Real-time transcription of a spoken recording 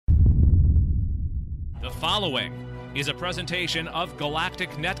The following is a presentation of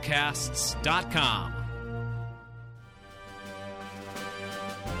GalacticNetcasts.com.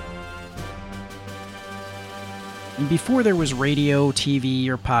 And before there was radio, TV,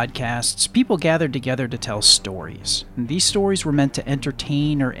 or podcasts, people gathered together to tell stories. And these stories were meant to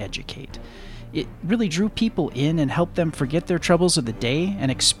entertain or educate. It really drew people in and helped them forget their troubles of the day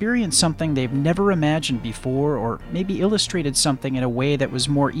and experience something they've never imagined before, or maybe illustrated something in a way that was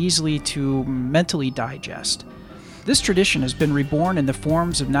more easily to mentally digest. This tradition has been reborn in the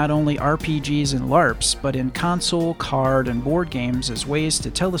forms of not only RPGs and LARPs, but in console, card, and board games as ways to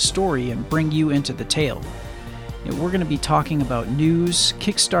tell a story and bring you into the tale. We're going to be talking about news,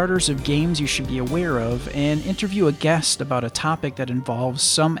 Kickstarters of games you should be aware of, and interview a guest about a topic that involves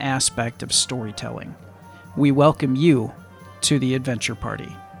some aspect of storytelling. We welcome you to the Adventure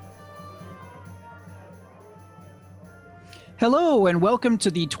Party. Hello, and welcome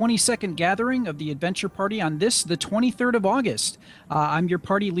to the 22nd gathering of the Adventure Party on this, the 23rd of August. I'm your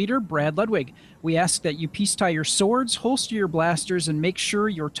party leader, Brad Ludwig. We ask that you peace tie your swords, holster your blasters, and make sure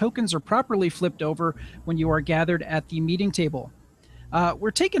your tokens are properly flipped over when you are gathered at the meeting table. We're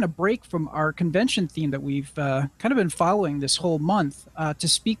taking a break from our convention theme that we've kind of been following this whole month to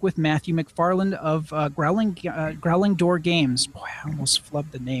speak with Matthew McFarland of Growling Door Games. Boy, I almost flubbed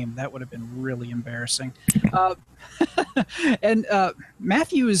the name. That would have been really embarrassing. And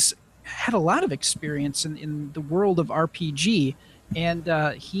Matthew has had a lot of experience in the world of RPG,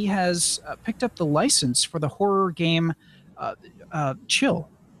 and he has picked up the license for the horror game Chill.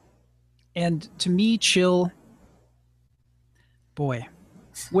 And to me, Chill, boy,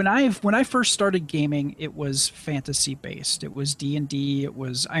 when I first started gaming, it was fantasy based. It was D&D. It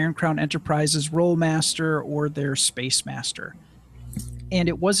was Iron Crown Enterprises Rollmaster or their Space Master, and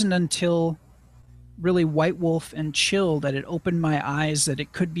it wasn't until really White Wolf and Chill that it opened my eyes that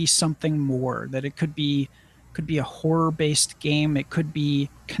it could be something more, that it could be a horror-based game, it could be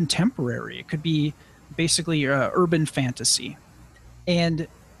contemporary, it could be basically urban fantasy. And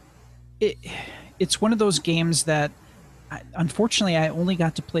it's one of those games that unfortunately I only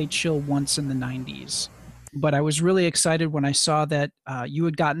got to play Chill once in the 90s. But I was really excited when I saw that you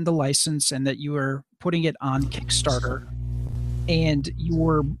had gotten the license and that you were putting it on Kickstarter. And you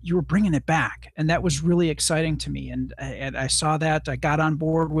were bringing it back, and that was really exciting to me. And I saw that, I got on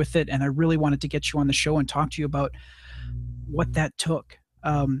board with it, and I really wanted to get you on the show and talk to you about what that took.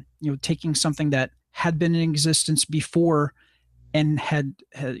 Taking something that had been in existence before and had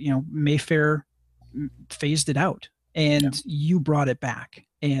Mayfair phased it out, and you brought it back.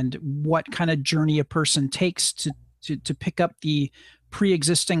 And what kind of journey a person takes to pick up the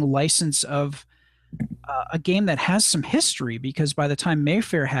pre-existing license of a game that has some history, because by the time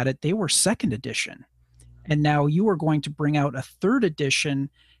Mayfair had it, they were second edition. And now you are going to bring out a third edition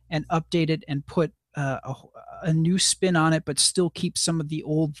and update it and put a new spin on it, but still keep some of the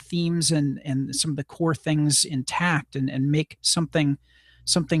old themes and some of the core things intact and make something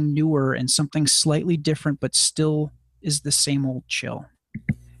newer and something slightly different, but still is the same old Chill.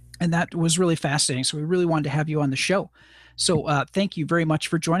 And that was really fascinating. So we really wanted to have you on the show. So thank you very much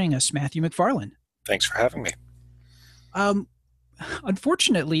for joining us, Matthew McFarland. Thanks for having me.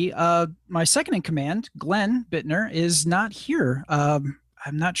 Unfortunately, my second in command, Glenn Bittner, is not here. I'm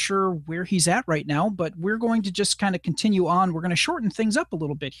not sure where he's at right now, but we're going to just kind of continue on. We're going to shorten things up a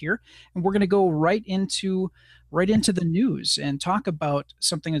little bit here, and we're going to go right into the news and talk about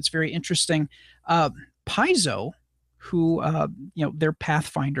something that's very interesting. Paizo, who they're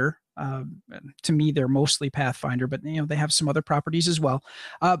Pathfinder. To me, they're mostly Pathfinder, but they have some other properties as well.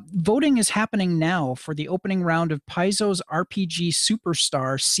 Voting is happening now for the opening round of Paizo's RPG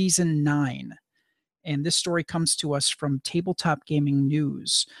Superstar Season 9. And this story comes to us from Tabletop Gaming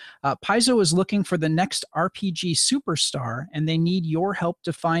News. Paizo is looking for the next RPG Superstar, and they need your help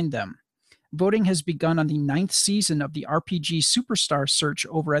to find them. Voting has begun on the 9th season of the RPG Superstar search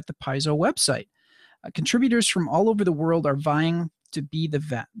over at the Paizo website. Contributors from all over the world are vying to be the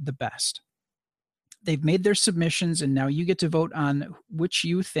best. They've made their submissions, and now you get to vote on which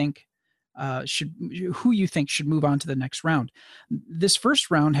you think who you think should move on to the next round. This first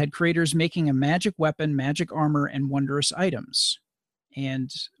round had creators making a magic weapon, magic armor, and wondrous items.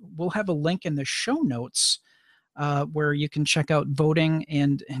 And we'll have a link in the show notes where you can check out voting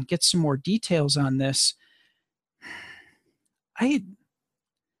and get some more details on this.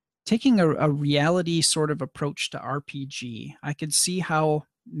 Taking a reality sort of approach to RPG, I could see how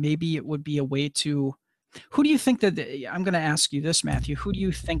maybe it would be a way to... Who do you think that... I'm going to ask you this, Matthew. Who do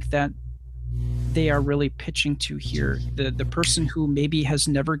you think that they are really pitching to here? The person who maybe has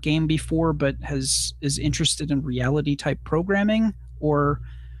never gamed before but is interested in reality type programming, or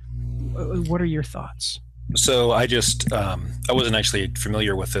What are your thoughts? So I just I wasn't actually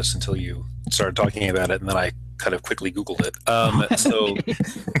familiar with this until you started talking about it, and then I kind of quickly Googled it. So Okay.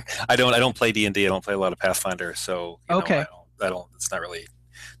 I don't play D&D. I don't play a lot of Pathfinder. So Okay. I don't. It's not really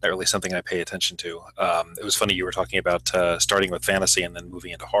something I pay attention to. It was funny you were talking about starting with fantasy and then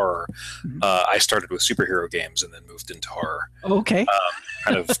moving into horror. Mhm. I started with superhero games and then moved into horror. Okay.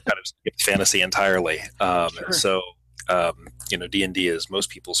 Kind of skipped fantasy entirely. Sure. So D&D is most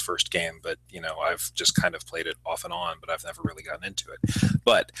people's first game, but I've just kind of played it off and on, but I've never really gotten into it.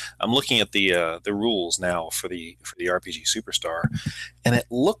 But I'm looking at the rules now for the RPG Superstar, and it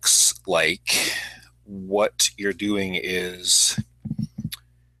looks like what you're doing is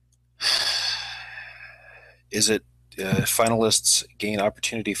it finalists gain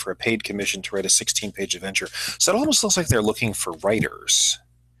opportunity for a paid commission to write a 16-page adventure. So it almost looks like they're looking for writers.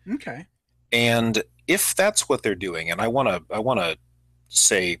 Okay. And if that's what they're doing, and I want to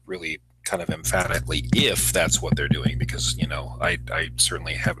say really kind of emphatically if that's what they're doing, because I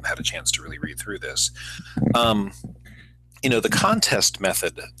certainly haven't had a chance to really read through this. The contest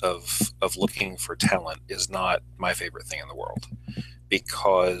method of looking for talent is not my favorite thing in the world,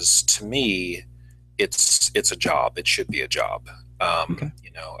 because to me it's a job. It should be a job. Okay.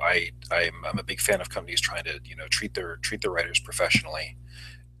 I'm a big fan of companies trying to treat their writers professionally.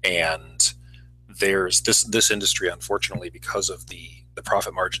 And there's this industry, unfortunately, because of the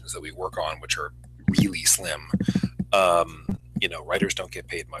profit margins that we work on, which are really slim. Writers don't get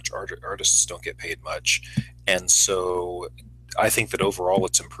paid much, artists don't get paid much, and so I think that overall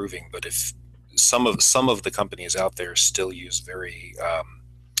it's improving. But if some of the companies out there still use very, I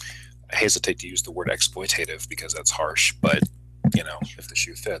hesitate to use the word exploitative because that's harsh, but if the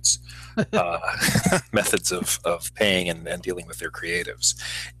shoe fits, methods of paying and dealing with their creatives.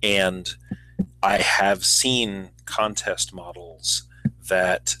 And I have seen contest models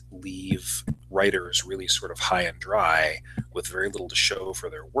that leave writers really sort of high and dry with very little to show for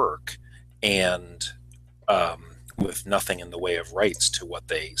their work, and with nothing in the way of rights to what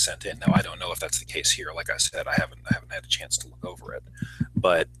they sent in. Now, I don't know if that's the case here. Like I said, I haven't had a chance to look over it,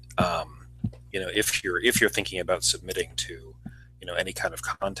 but if you're thinking about submitting to any kind of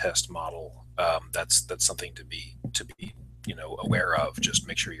contest model, that's something to be aware of. Just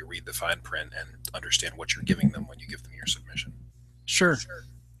make sure you read the fine print and understand what you're giving them when you give them your submission. Sure.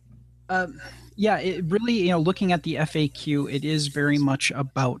 Yeah, it really, looking at the FAQ, it is very much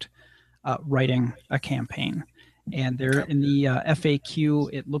about writing a campaign. And there in the FAQ,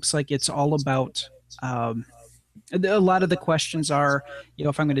 it looks like it's all about, a lot of the questions are,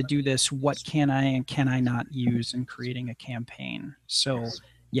 if I'm going to do this, what can I and can I not use in creating a campaign? So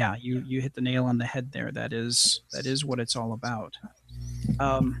yeah, you hit the nail on the head there. That is what it's all about.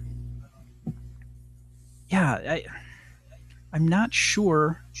 Yeah, I'm not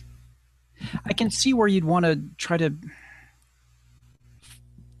sure. I can see where you'd want to try to,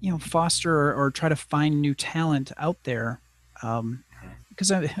 foster or try to find new talent out there.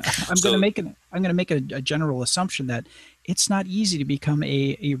 Because I'm going to make a general assumption that it's not easy to become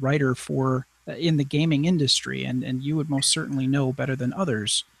a writer in the gaming industry, and you would most certainly know better than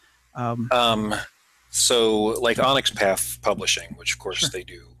others. So like Onyx Path Publishing, which of course Sure. they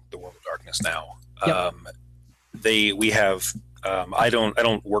do the World of Darkness now. Yep. We have I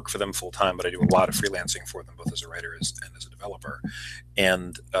don't work for them full time, but I do a lot of freelancing for them, both as a writer and as a developer.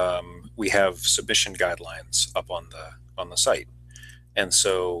 And we have submission guidelines up on the site. And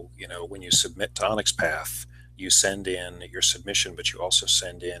so, when you submit to Onyx Path, you send in your submission, but you also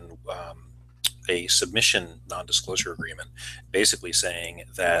send in a submission non-disclosure agreement, basically saying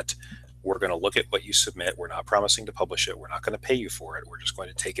that we're going to look at what you submit. We're not promising to publish it. We're not going to pay you for it. We're just going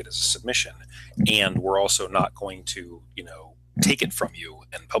to take it as a submission. And we're also not going to, take it from you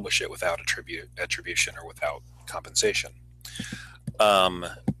and publish it without attribution or without compensation.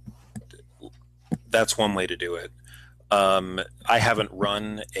 That's one way to do it. I haven't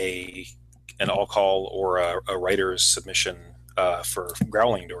run an all-call or a writer's submission for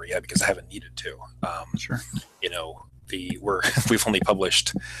Growling Door yet because I haven't needed to. Sure. We've only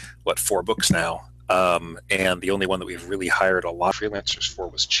published 4 books now, and the only one that we've really hired a lot of freelancers for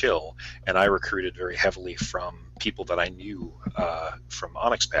was Chill, and I recruited very heavily from people that I knew from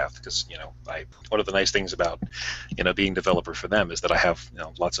Onyx Path because one of the nice things about being developer for them is that I have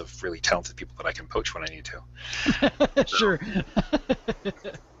lots of really talented people that I can poach when I need to. Sure.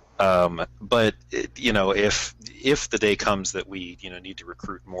 But if the day comes that we need to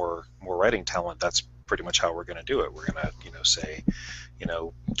recruit more writing talent, that's pretty much how we're going to do it. We're going to say,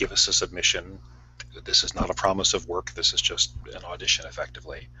 give us a submission. This is not a promise of work. This is just an audition,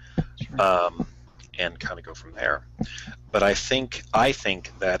 effectively. Sure. and kind of go from there. But I think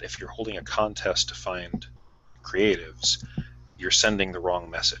that if you're holding a contest to find creatives, you're sending the wrong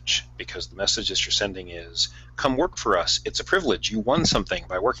message, because the message that you're sending is, come work for us. It's a privilege. You won something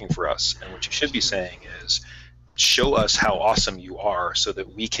by working for us. And what you should be saying is, show us how awesome you are so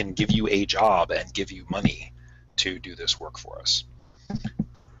that we can give you a job and give you money to do this work for us.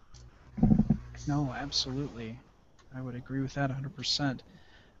 No, absolutely. I would agree with that 100%.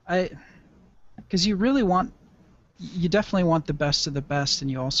 Because you definitely want the best of the best,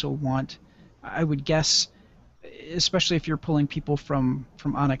 and you also want, I would guess, especially if you're pulling people from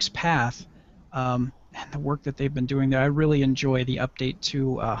Onyx Path, and the work that they've been doing there. I really enjoy the update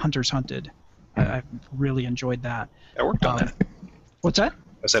to Hunters Hunted. I've really enjoyed that. I worked on that. What's that?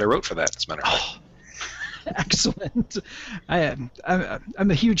 I said I wrote for that, as a matter of fact. Excellent. I'm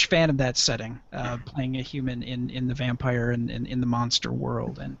a huge fan of that setting, playing a human in the vampire and in the monster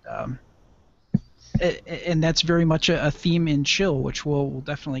world, and that's very much a theme in Chill, which we'll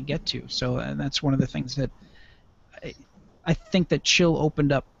definitely get to. So, and that's one of the things that I think that Chill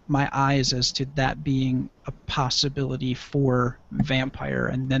opened up my eyes as to that being a possibility for vampire,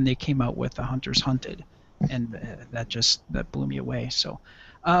 and then they came out with the Hunters Hunted, and that blew me away. So,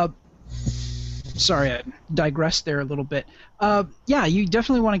 sorry, I digressed there a little bit. Yeah, you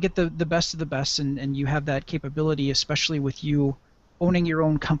definitely want to get the best of the best, and you have that capability, especially with you owning your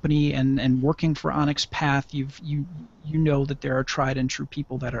own company and working for Onyx Path. You know that there are tried and true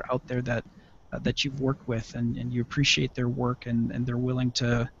people that are out there that you've worked with, and you appreciate their work, and they're willing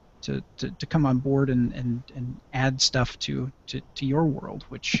to come on board and add stuff to your world,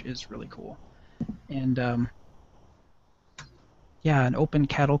 which is really cool. And yeah, an open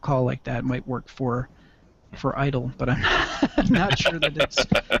cattle call like that might work for Idle, but I'm not sure that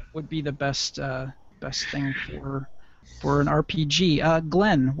it would be the best thing for an RPG.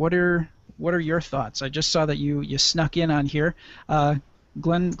 Glenn, what are your thoughts? I just saw that you snuck in on here. Glenn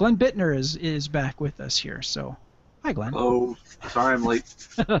Bittner is back with us here. So, hi, Glenn. Oh, sorry I'm late.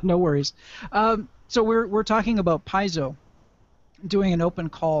 No worries. So we're talking about Paizo doing an open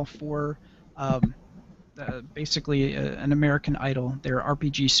call for basically an American Idol, their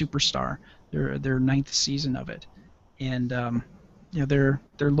RPG Superstar, their 9th season of it, and they're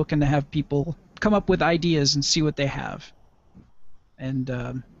looking to have people come up with ideas and see what they have,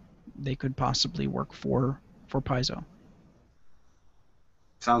 and they could possibly work for Paizo.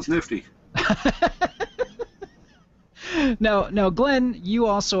 Sounds nifty. Now, Glenn, you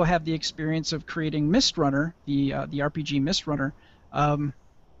also have the experience of creating Mist Runner, the RPG Mist Runner.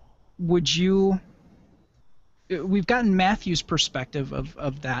 Would you? We've gotten Matthew's perspective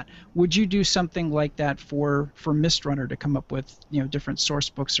of that. Would you do something like that for Mist Runner, to come up with different source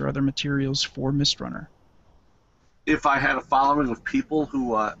books or other materials for Mist Runner? If I had a following of people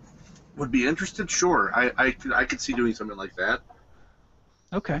who would be interested, sure, I could see doing something like that.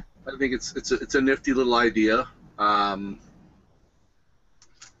 Okay. I think it's a nifty little idea, and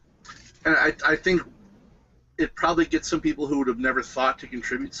I think it probably gets some people who would have never thought to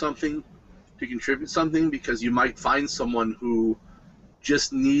contribute something, because you might find someone who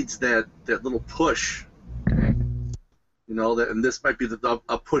just needs that little push, and this might be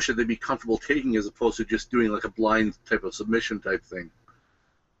a push that they'd be comfortable taking, as opposed to just doing like a blind type of submission type thing.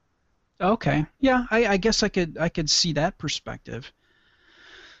 Okay. Yeah, I guess I could see that perspective.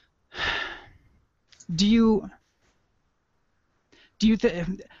 I'm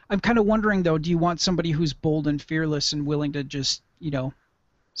kind of wondering, though, do you want somebody who's bold and fearless and willing to just,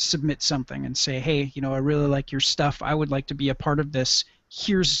 submit something and say, hey, I really like your stuff. I would like to be a part of this.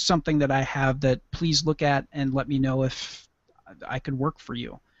 Here's something that I have that please look at and let me know if I could work for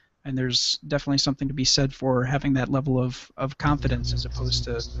you. And there's definitely something to be said for having that level of confidence, as opposed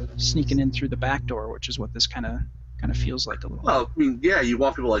to sneaking in through the back door, which is what this kind of feels like a little. Well, I mean, yeah, you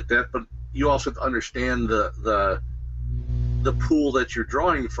want people like that, but you also have to understand the pool that you're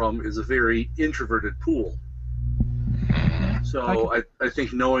drawing from is a very introverted pool. So I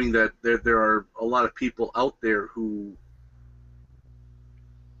think knowing that there are a lot of people out there who,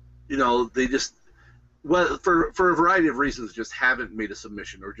 they just, well, for a variety of reasons, just haven't made a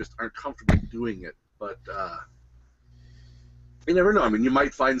submission or just aren't comfortable doing it. But you never know. I mean, you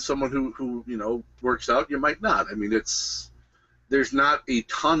might find someone who works out. You might not. I mean, there's not a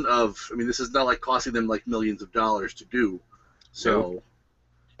ton of. I mean, this is not like costing them like millions of dollars to do. So,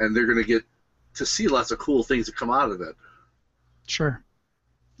 and they're going to get to see lots of cool things that come out of it. Sure.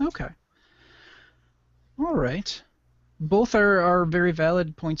 Okay. All right. Both are very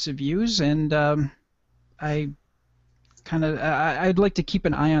valid points of views, and I'd like to keep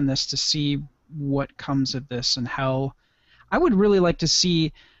an eye on this to see what comes of this, and how I would really like to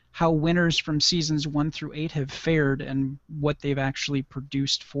see how winners from seasons 1 through 8 have fared and what they've actually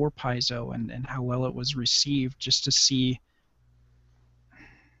produced for Paizo and how well it was received, just to see.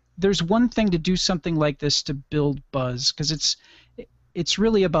 There's one thing to do something like this to build buzz, because it's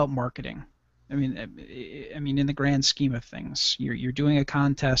really about marketing. I mean, in the grand scheme of things, you're doing a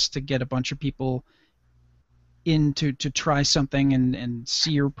contest to get a bunch of people in to try something and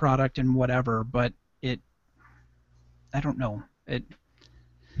see your product and whatever, but I don't know.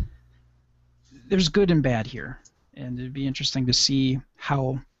 There's good and bad here, and it'd be interesting to see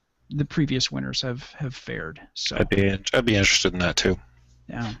how the previous winners have fared. So I'd be interested in that too.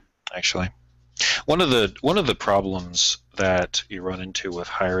 Yeah. Actually, one of the problems that you run into with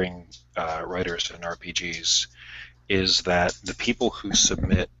hiring writers in RPGs is that the people who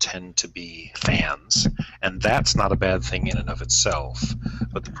submit tend to be fans, and that's not a bad thing in and of itself.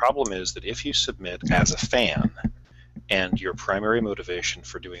 But the problem is that if you submit as a fan, and your primary motivation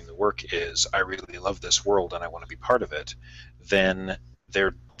for doing the work is, I really love this world and I want to be part of it, then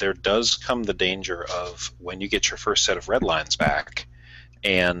there does come the danger of, when you get your first set of red lines back,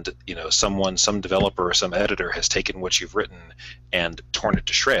 and some developer or some editor has taken what you've written and torn it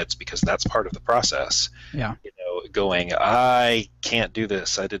to shreds, because that's part of the process. Yeah. Going, I can't do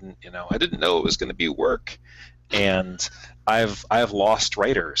this. I didn't know it was going to be work, and I've lost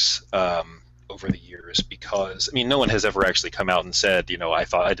writers over the years, because no one has ever actually come out and said,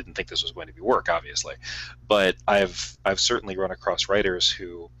 I didn't think this was going to be work, obviously, but I've certainly run across writers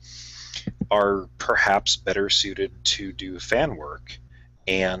who are perhaps better suited to do fan work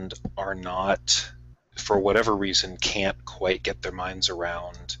and are not, for whatever reason, can't quite get their minds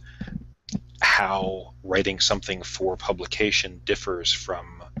around how writing something for publication differs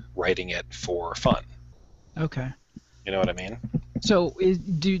from writing it for fun. Okay. You know what I mean? So,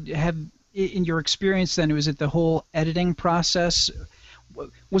 in your experience then, was it the whole editing process?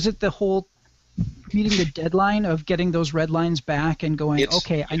 Was it the whole meeting the deadline of getting those red lines back and going,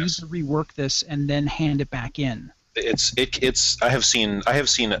 okay, I need to rework this and then hand it back in? I have seen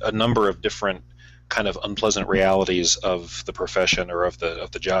a number of different kind of unpleasant realities of the profession or of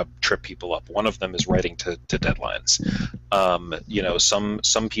the job trip people up. One of them is writing to deadlines.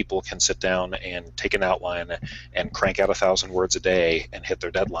 Some people can sit down and take an outline and crank out 1,000 words a day and hit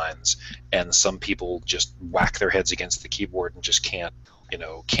their deadlines, and some people just whack their heads against the keyboard and just can't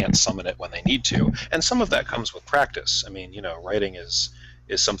summon it when they need to. And some of that comes with practice. Writing is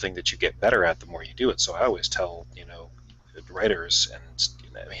something that you get better at the more you do it. So I always tell writers, and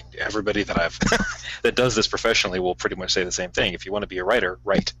everybody that I've that does this professionally will pretty much say the same thing. If you want to be a writer,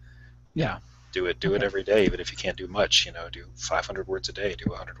 write. Yeah. Do it every day, even if you can't do much. Do 500 words a day, do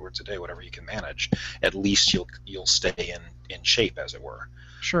 100 words a day, whatever you can manage. At least you'll stay in shape, as it were.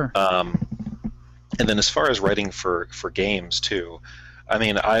 Sure. And then as far as writing for games too,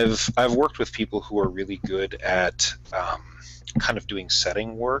 I've worked with people who are really good at kind of doing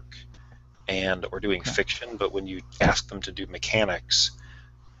setting work or doing fiction, but when you ask them to do mechanics,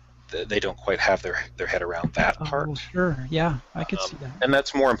 they don't quite have their head around that part. Oh, sure. Yeah, I could see that. And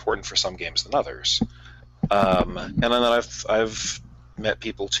that's more important for some games than others. And then I've met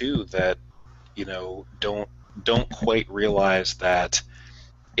people too that don't quite realize that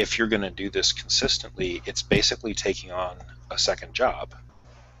if you're going to do this consistently, it's basically taking on a second job.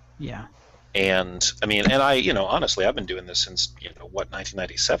 Yeah. And honestly, I've been doing this since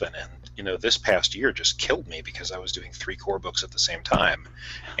 1997, and this past year just killed me because I was doing 3 core books at the same time,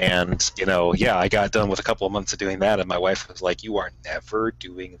 and I got done with a couple of months of doing that, and my wife was like, "You are never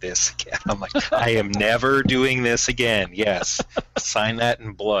doing this again." I'm like, "I am never doing this again." Yes, sign that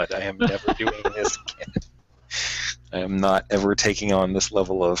in blood. I am never doing this again. I am not ever taking on this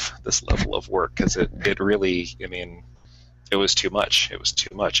level of work, because it really, it was too much. It was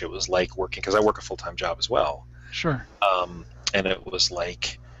too much. It was like working, because I work a full-time job as well. Sure. And it was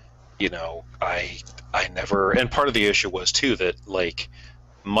like, I never, and part of the issue was too that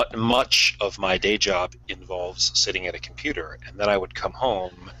much of my day job involves sitting at a computer, and then I would come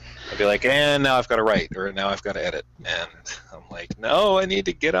home and be like, and now I've got to write, or now I've got to edit, and I'm like, no, I need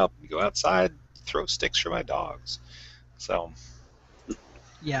to get up and go outside, throw sticks for my dogs. So.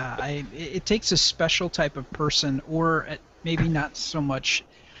 Yeah, it takes a special type of person, or maybe not so much.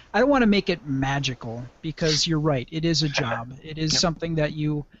 I don't want to make it magical, because you're right. It is a job. It is something that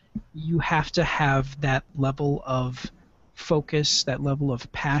you have to have that level of focus, that level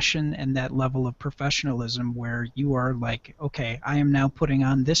of passion, and that level of professionalism where you are like, okay, I am now putting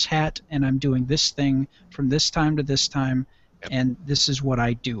on this hat and I'm doing this thing from this time to this time, and this is what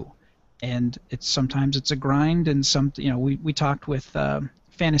I do. And sometimes it's a grind, and we talked with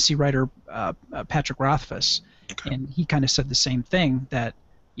fantasy writer Patrick Rothfuss, and he kind of said the same thing, that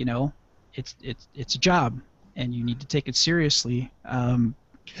you know, it's a job, and you need to take it seriously,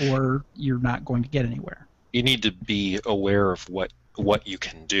 or you're not going to get anywhere. You need to be aware of what you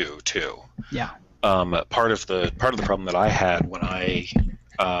can do too. Yeah. Part of the problem that I had when I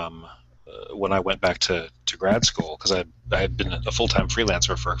went back to grad school, because I had been a full-time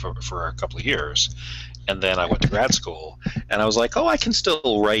freelancer for a couple of years, and then I went to grad school, and I was like, oh, I can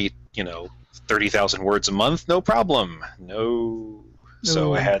still write 30,000 words a month, no problem. No.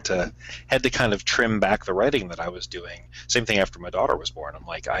 So I had to kind of trim back the writing that I was doing. Same thing after my daughter was born. I'm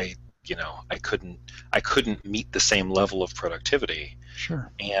like, I couldn't meet the same level of productivity.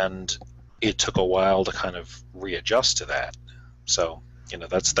 Sure. And it took a while to kind of readjust to that. So,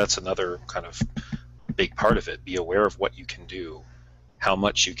 that's another kind of big part of it. Be aware of what you can do, how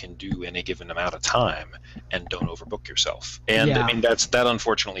much you can do in a given amount of time, and don't overbook yourself. And Yeah. I mean, that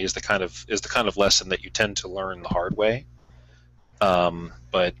unfortunately is the kind of lesson that you tend to learn the hard way.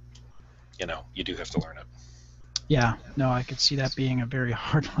 But you do have to learn it. Yeah, no, I could see that being a very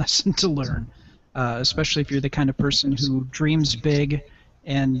hard lesson to learn, especially if you're the kind of person who dreams big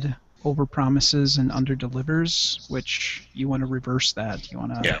and overpromises and underdelivers, which you want to reverse that. You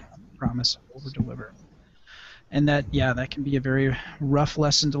want to promise, overdeliver. And that can be a very rough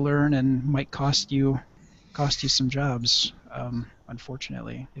lesson to learn, and might cost you some jobs,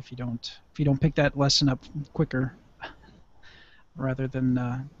 unfortunately, if you don't pick that lesson up quicker rather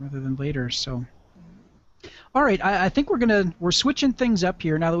than later. So. All right, I think we're switching things up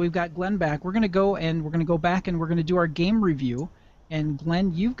here now that we've got Glenn back. We're gonna go back and we're gonna do our game review. And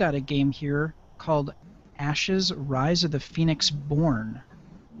Glenn, you've got a game here called Ashes: Rise of the Phoenix Born.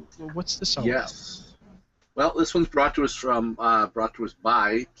 What's this all about? Yes. Well, this one's brought to us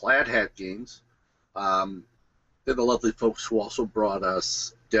by Plaid Hat Games. They're the lovely folks who also brought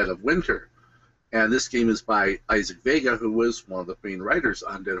us Dead of Winter. And this game is by Isaac Vega, who was one of the main writers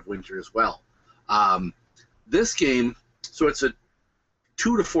on Dead of Winter as well. This game, so it's a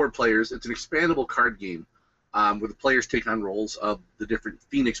 2 to 4 players. It's an expandable card game where the players take on roles of the different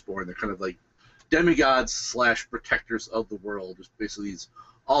Phoenixborn. They're kind of like demigods / protectors of the world. Just basically these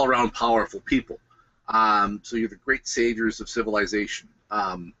all-around powerful people. So you're the great saviors of civilization.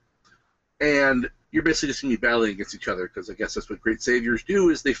 And you're basically just going to be battling against each other, because I guess that's what great saviors do,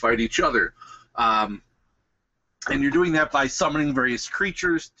 is they fight each other. And you're doing that by summoning various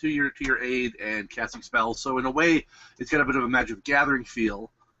creatures to your aid and casting spells. So in a way, it's got a bit of a Magic the Gathering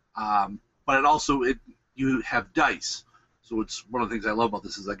feel, but you have dice. So it's one of the things I love about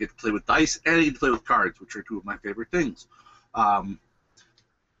this is I get to play with dice and I get to play with cards, which are two of my favorite things.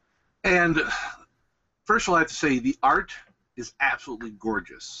 And first of all, I have to say the art is absolutely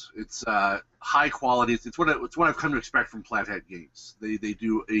gorgeous. It's high quality. It's what I've come to expect from Plaid Hat Games. They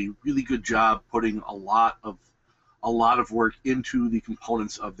do a really good job putting a lot of work into the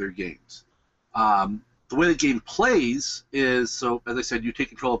components of their games. The way the game plays is, so as I said, you take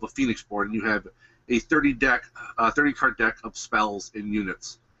control of a Phoenixborn, and you have a 30-card deck of spells and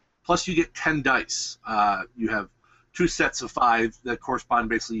units. Plus, you get 10 dice. You have 2 sets of 5 that correspond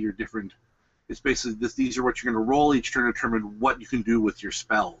basically your different. It's basically these are what you're going to roll each turn to determine what you can do with your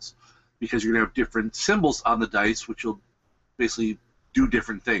spells, because you're going to have different symbols on the dice, which will basically do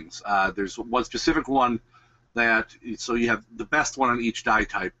different things. There's one specific one. So you have the best one on each die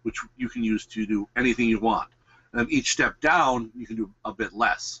type, which you can use to do anything you want. And then each step down, you can do a bit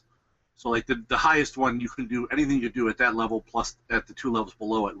less. So like the highest one, you can do anything you do at that level, plus at the 2 levels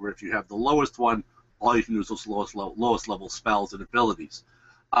below it, where if you have the lowest one, all you can do is those lowest level spells and abilities.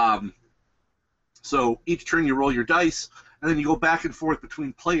 So each turn you roll your dice, and then you go back and forth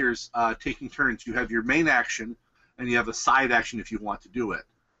between players taking turns. You have your main action, and you have a side action if you want to do it.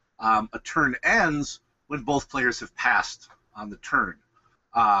 A turn ends when both players have passed on the turn.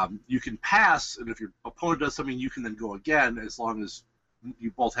 You can pass, and if your opponent does something, you can then go again. As long as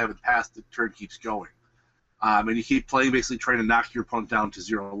you both haven't passed, the turn keeps going. And you keep playing, basically trying to knock your opponent down to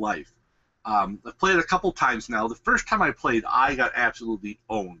 0 life. I've played it a couple times now. The first time I played, I got absolutely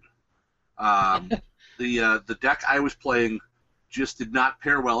owned. The deck I was playing just did not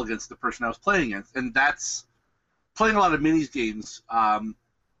pair well against the person I was playing against, and that's playing a lot of minis games.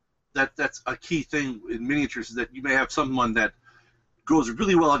 That's a key thing in miniatures, is that you may have someone that goes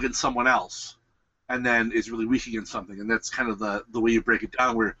really well against someone else, and then is really weak against something, and that's kind of the way you break it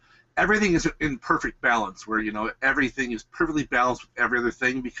down, where everything is in perfect balance, where everything is perfectly balanced with every other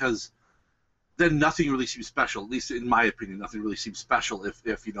thing, because then nothing really seems special. At least in my opinion, nothing really seems special if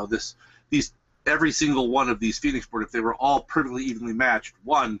every single one of these Phoenixborn, if they were all perfectly evenly matched,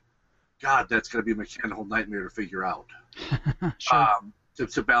 God, that's going to be a mechanical nightmare to figure out. Sure.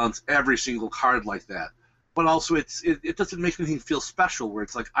 To balance every single card like that. but also it doesn't make anything feel special where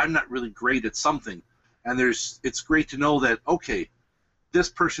it's like I'm not really great at something, and it's great to know that okay, this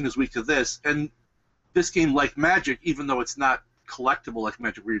person is weak to this, and this game, like Magic, even though it's not collectible like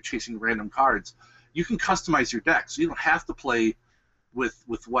Magic where you're chasing random cards, you can customize your deck, so you don't have to play with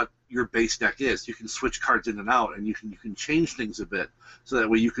what your base deck is. You can switch cards in and out, and you can change things a bit, so that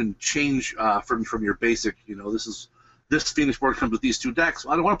way you can change from your basic. This Phoenix board comes with these two decks.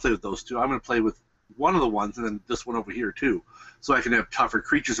 Well, I don't want to play with those two. I'm going to play with one of the ones, and then this one over here too, so I can have tougher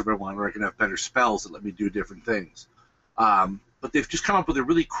creatures if I want, or I can have better spells that let me do different things. But they've just come up with a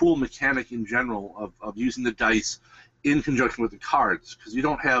really cool mechanic in general of using the dice in conjunction with the cards, because you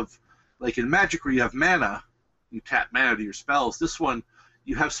don't have, like in Magic where you have mana, you tap mana to your spells. This one,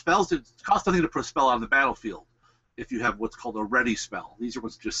 you have spells that cost nothing to put a spell on the battlefield if you have what's called a ready spell. These are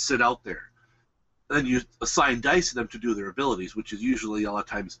ones that just sit out there. Then you assign dice to them to do their abilities, which is usually a lot of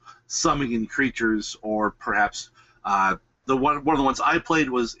times summoning creatures, or perhaps one of the ones I played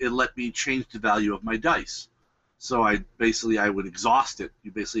was it let me change the value of my dice. So I would exhaust it.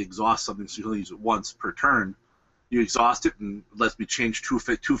 You basically exhaust something, so you only use it once per turn. You exhaust it, and it lets me change two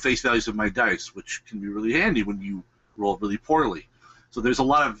face values of my dice, which can be really handy when you roll really poorly. So there's a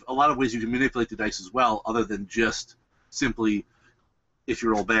lot of ways you can manipulate the dice as well, other than just simply if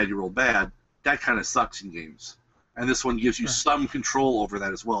you roll bad, you roll bad. That kind of sucks in games. And this one gives you some control over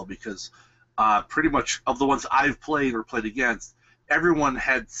that as well, because pretty much of the ones I've played or played against, everyone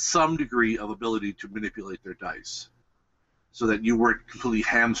had some degree of ability to manipulate their dice, so that you weren't completely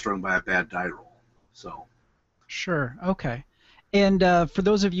hamstrung by a bad die roll. So. Sure. Okay. And for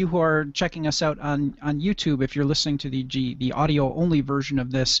those of you who are checking us out on YouTube, if you're listening to the audio-only version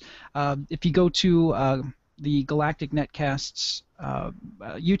of this, if you go to the Galactic Netcasts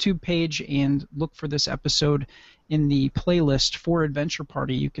YouTube page and look for this episode in the playlist for Adventure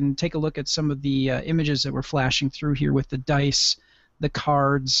Party, you can take a look at some of the images that we're flashing through here with the dice, the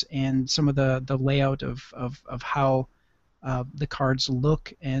cards, and some of the layout of how the cards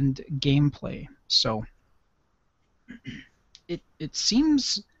look and gameplay. So. It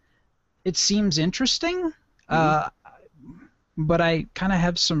seems interesting, but I kind of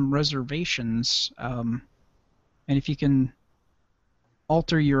have some reservations. And if you can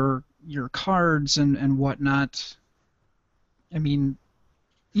alter your cards and whatnot, I mean,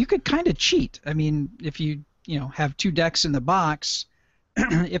 you could kind of cheat. I mean, if you have two decks in the box,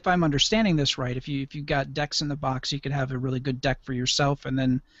 if I'm understanding this right, if you got decks in the box, you could have a really good deck for yourself, and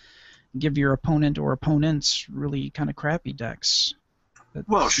then give your opponent or opponents really kind of crappy decks.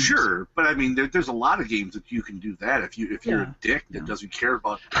 Well, sure, but I mean, there's a lot of games that you can do that if you're a dick that doesn't care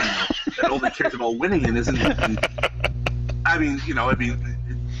about, that only cares about winning and isn't. I mean,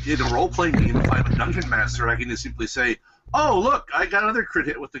 in a role-playing game, if I'm a dungeon master, I can just simply say, "Oh, look, I got another crit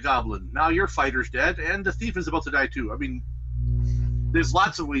hit with the goblin. Now your fighter's dead, and the thief is about to die too." I mean, there's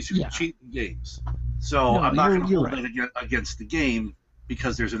lots of ways you can cheat in games. So I'm not going to hold it against the game,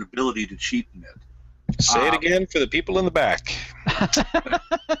 because there's an ability to cheat in it. Say it again for the people in the back.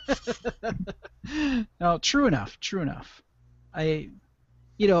 No, true enough. I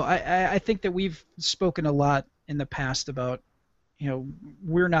think that we've spoken a lot in the past about,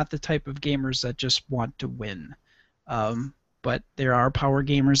 we're not the type of gamers that just want to win. But there are power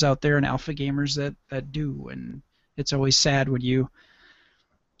gamers out there and alpha gamers that do, and it's always sad when you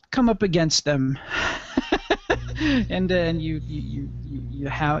come up against them. And then you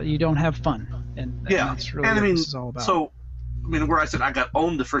don't have fun, and that's really what this is all about. So, where I said I got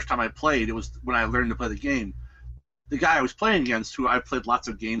owned the first time I played, it was when I learned to play the game. The guy I was playing against, who I played lots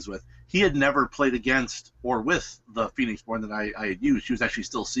of games with, he had never played against or with the Phoenix Born that I had used. She was actually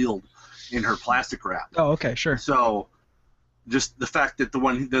still sealed in her plastic wrap. Oh, okay, sure. So, just the fact that the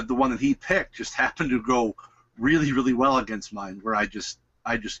one that he picked just happened to go really, really well against mine, where I just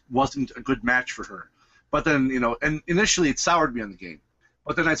wasn't a good match for her. But then, and initially it soured me on the game.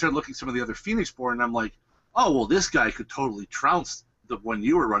 But then I started looking at some of the other Phoenix Born, and I'm like, oh, well, this guy could totally trounce the one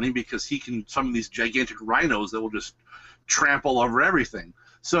you were running, because he can summon these gigantic rhinos that will just trample over everything.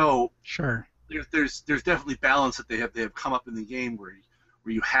 So sure, there's definitely balance that they have come up in the game where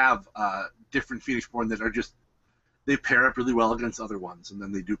you have different Phoenix Born that are just, they pair up really well against other ones, and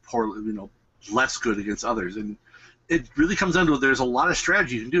then they do poorly, less good against others. And it really comes down to, there's a lot of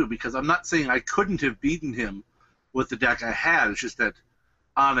strategy you can do, because I'm not saying I couldn't have beaten him with the deck I had. It's just that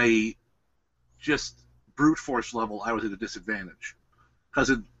on a just brute force level, I was at a disadvantage. Because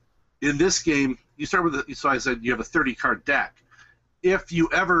in this game, you start with so I said you have a 30-card deck. If you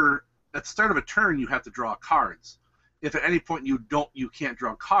ever, at the start of a turn, you have to draw cards. If at any point you can't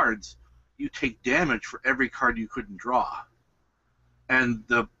draw cards, you take damage for every card you couldn't draw. And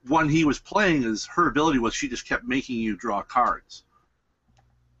the one he was playing, is her ability was she just kept making you draw cards.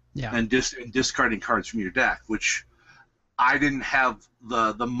 Yeah. And discarding cards from your deck, which I didn't have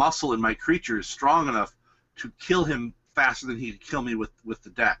the muscle in my creatures strong enough to kill him faster than he could kill me with the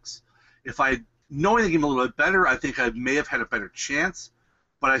decks. If I knowing the game a little bit better, I think I may have had a better chance,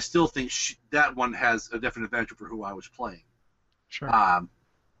 but I still think that one has a definite advantage for who I was playing. Sure.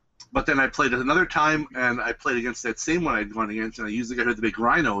 But then I played it another time, and I played against that same one I'd gone against, and I used the guy with the big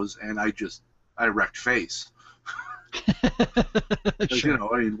rhinos, and I wrecked face. Sure. You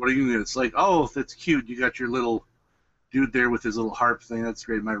know, I mean, what are you gonna do? It's like, oh, that's cute. You got your little dude there with his little harp thing. That's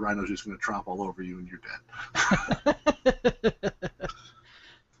great. My rhino's just gonna tromp all over you, and you're dead.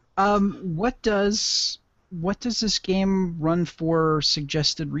 What does this game run for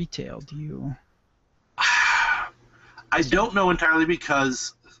suggested retail? Do you? I don't know entirely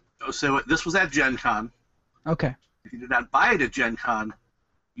because this was at Gen Con. Okay. If you did not buy it at Gen Con,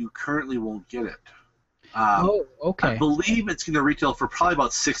 you currently won't get it. Okay. I believe it's going to retail for probably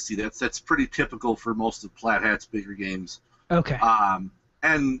about $60. That's pretty typical for most of Plaid Hat's bigger games. Okay.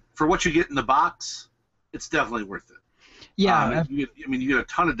 And for what you get in the box, it's definitely worth it. Yeah. You get a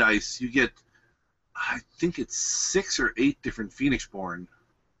ton of dice. You get, I think it's 6 or 8 different Phoenixborn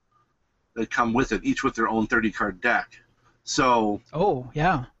that come with it, each with their own 30-card deck. So. Oh,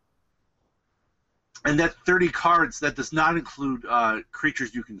 yeah. And that 30 cards, that does not include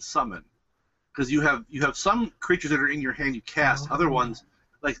creatures you can summon. Because you have some creatures that are in your hand you cast. Oh. Other ones,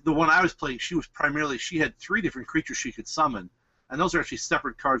 like the one I was playing, she had 3 different creatures she could summon. And those are actually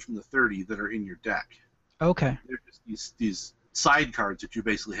separate cards from the 30 that are in your deck. Okay. They're just these side cards that you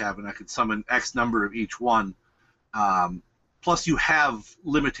basically have, and I could summon X number of each one. Plus, you have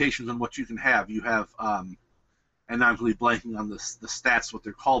limitations on what you can have. You have, and I'm really blanking on the stats, what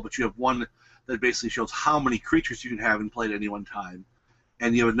they're called, but you have one that basically shows how many creatures you can have in play at any one time.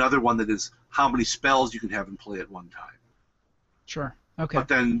 And you have another one that is how many spells you can have in play at one time. Sure. Okay. But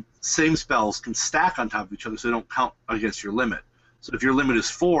then same spells can stack on top of each other, so they don't count against your limit. So if your limit is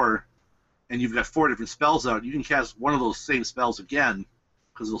 4, and you've got 4 different spells out, you can cast one of those same spells again,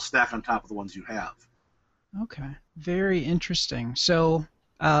 because it'll stack on top of the ones you have. Okay. Very interesting. So,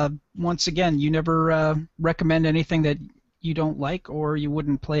 once again, you never recommend anything that you don't like or you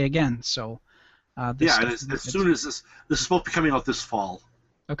wouldn't play again. So, and as soon as this is supposed to be coming out this fall.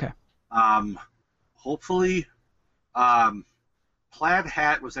 Okay. Hopefully, Plaid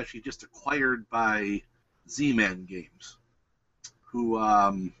Hat was actually just acquired by Z-Man Games, who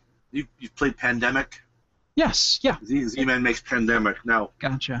you've played Pandemic. Yes. Yeah. Z-Man makes Pandemic now.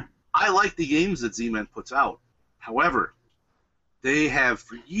 Gotcha. I like the games that Z-Man puts out. However, they have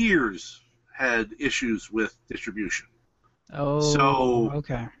for years had issues with distribution. Oh. So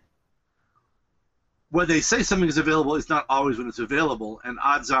okay. When they say something is available, it's not always when it's available, and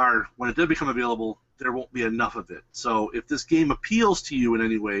odds are, when it does become available, there won't be enough of it. So if this game appeals to you in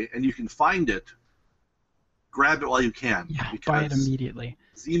any way, and you can find it, grab it while you can. Yeah, buy it immediately.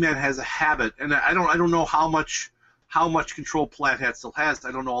 Z-Man has a habit, and I don't know how much control Plaid Hat still has.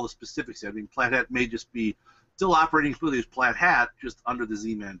 I don't know all the specifics. I mean, Plaid Hat may just be still operating completely as Plaid Hat, just under the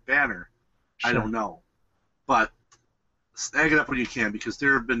Z-Man banner. Sure. I don't know, but snag it up when you can, because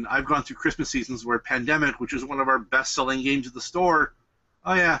I've gone through Christmas seasons where Pandemic, which is one of our best-selling games at the store,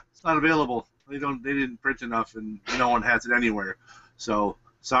 oh yeah, it's not available. They didn't print enough, and no one has it anywhere. So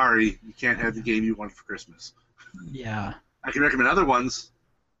sorry, you can't have the game you wanted for Christmas. Yeah. I can recommend other ones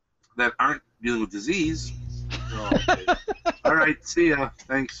that aren't dealing with disease. So, okay. All right, see ya.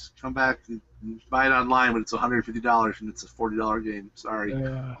 Thanks. Come back and buy it online, but it's $150 and it's a $40 game. Sorry.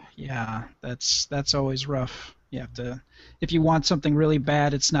 Yeah, that's always rough. You have to, if you want something really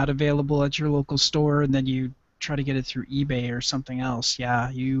bad, it's not available at your local store, and then you try to get it through eBay or something else. Yeah,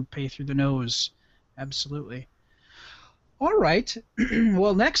 you pay through the nose. Absolutely. All right.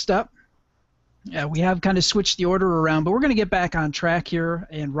 Well, next up, we have kind of switched the order around, but we're going to get back on track here,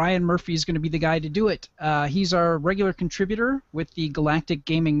 and Ryan Murphy is going to be the guy to do it. He's our regular contributor with the Galactic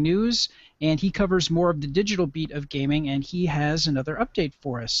Gaming News, and he covers more of the digital beat of gaming, and he has another update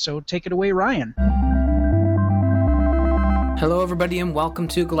for us. So take it away, Ryan. Hello everybody and welcome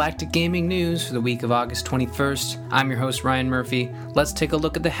to Galactic Gaming News for the week of August 21st. I'm your host Ryan Murphy. Let's take a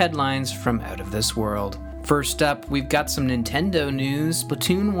look at the headlines from out of this world. First up, we've got some Nintendo news.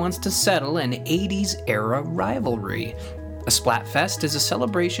 Splatoon wants to settle an 80s era rivalry. A Splatfest is a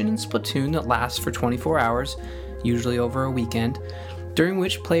celebration in Splatoon that lasts for 24 hours, usually over a weekend, during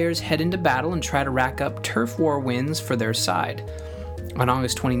which players head into battle and try to rack up turf war wins for their side. On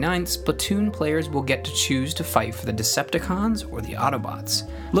August 29th, Splatoon players will get to choose to fight for the Decepticons or the Autobots.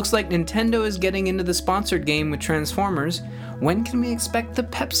 Looks like Nintendo is getting into the sponsored game with Transformers. When can we expect the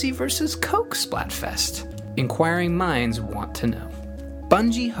Pepsi vs. Coke Splatfest? Inquiring minds want to know.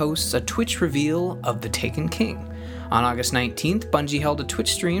 Bungie hosts a Twitch reveal of The Taken King. On August 19th, Bungie held a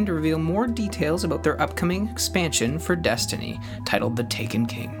Twitch stream to reveal more details about their upcoming expansion for Destiny, titled The Taken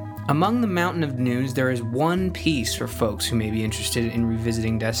King. Among the mountain of news, there is one piece for folks who may be interested in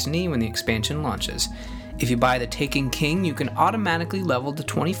revisiting Destiny when the expansion launches. If you buy The Taken King, you can automatically level to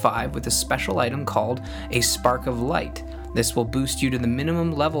 25 with a special item called a Spark of Light. This will boost you to the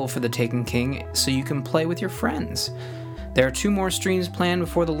minimum level for The Taken King so you can play with your friends. There are 2 more streams planned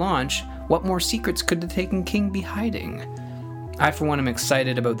before the launch. What more secrets could The Taken King be hiding? I, for one, am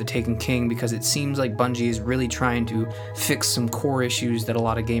excited about The Taken King because it seems like Bungie is really trying to fix some core issues that a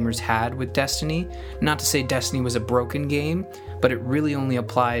lot of gamers had with Destiny. Not to say Destiny was a broken game, but it really only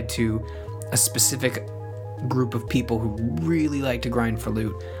applied to a specific group of people who really like to grind for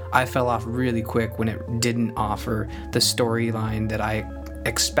loot. I fell off really quick when it didn't offer the storyline that I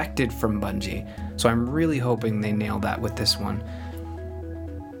expected from Bungie, so I'm really hoping they nail that with this one.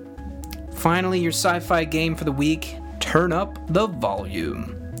 Finally, your sci-fi game for the week, Turn Up the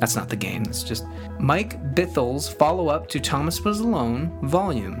Volume. That's not the game, it's just Mike Bithel's follow-up to Thomas Was Alone,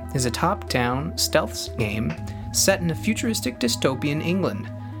 Volume, is a top-down stealth game set in a futuristic dystopian England.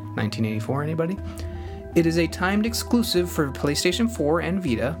 1984, anybody? It is a timed exclusive for PlayStation 4 and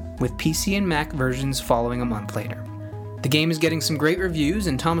Vita, with PC and Mac versions following a month later. The game is getting some great reviews,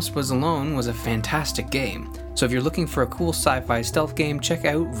 and Thomas Was Alone was a fantastic game. So if you're looking for a cool sci-fi stealth game, check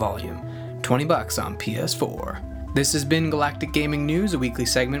out Volume. $20 on PS4. This has been Galactic Gaming News, a weekly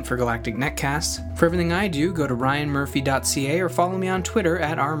segment for Galactic Netcasts. For everything I do, go to ryanmurphy.ca or follow me on Twitter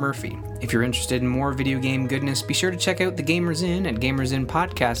at rmurphy. If you're interested in more video game goodness, be sure to check out The Gamers Inn at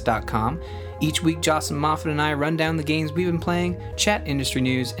gamersinpodcast.com. Each week, Jocelyn Moffat and I run down the games we've been playing, chat industry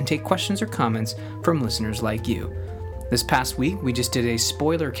news, and take questions or comments from listeners like you. This past week, we just did a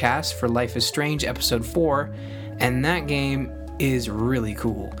spoiler cast for Life is Strange Episode 4, and that game is really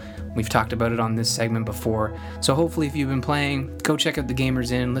cool. We've talked about it on this segment before, so hopefully if you've been playing, go check out The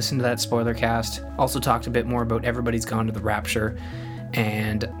Gamers Inn, listen to that spoiler cast. Also talked a bit more about Everybody's Gone to the Rapture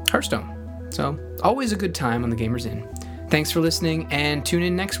and Hearthstone. So always a good time on The Gamers Inn. Thanks for listening, and tune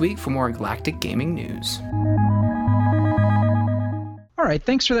in next week for more Galactic Gaming News. All right,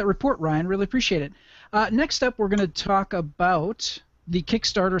 thanks for that report, Ryan. Really appreciate it. Next up, we're going to talk about the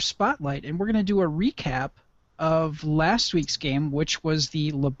Kickstarter Spotlight, and we're going to do a recap of last week's game, which was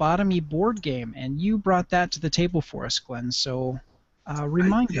the Lobotomy board game, and you brought that to the table for us, Glenn, so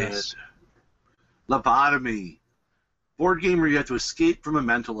remind us. Lobotomy. Board game where you have to escape from a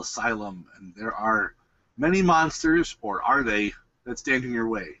mental asylum, and there are many monsters, or are they, that stand in your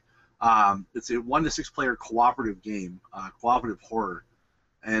way. It's a 1 to 6 player cooperative game, cooperative horror,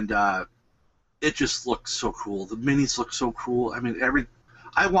 and it just looks so cool. The minis look so cool. I mean,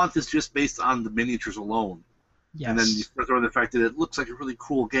 I want this just based on the miniatures alone. Yes. And then you throw in the fact that it looks like a really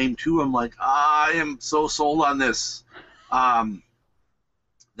cool game too. I'm like, I am so sold on this.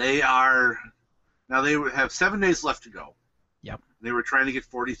 They have 7 days left to go. Yep. They were trying to get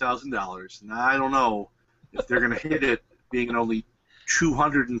 $40,000. Now I don't know if they're going to hit it, being at only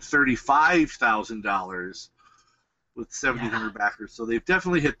 $235,000 with 1,700 backers. So they've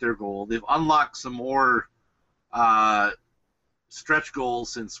definitely hit their goal. They've unlocked some more stretch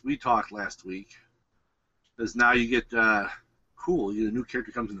goals since we talked last week. Because now you get cool. You get a new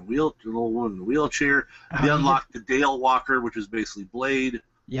character comes in the little one in the wheelchair. They unlocked the Dale Walker, which is basically Blade.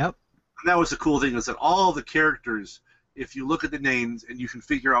 Yep. And that was the cool thing, is that all the characters, if you look at the names and you can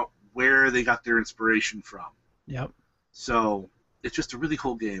figure out where they got their inspiration from. Yep. So it's just a really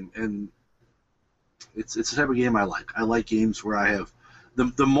cool game, and it's the type of game I like. I like games where I have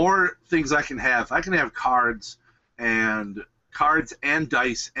the more things I can have cards and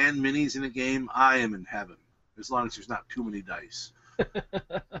dice and minis in a game. I am in heaven, as long as there's not too many dice.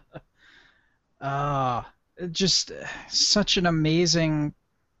 Just such an amazing,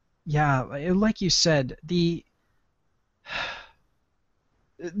 like you said, the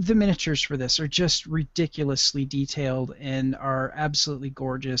miniatures for this are just ridiculously detailed and are absolutely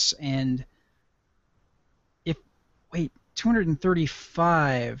gorgeous. And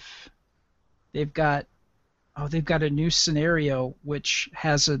 235, they've got a new scenario which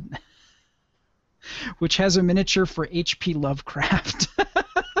has a miniature for H.P. Lovecraft.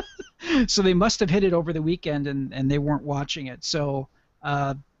 So they must have hit it over the weekend and they weren't watching it. So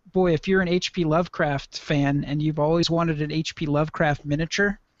boy, if you're an H.P. Lovecraft fan and you've always wanted an H.P. Lovecraft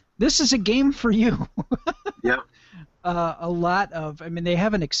miniature, this is a game for you. Yep. a lot of. I mean, they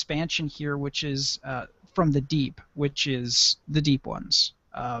have an expansion here, which is From the Deep, which is the Deep Ones.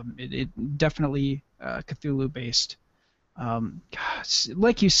 It definitely Cthulhu based. Gosh,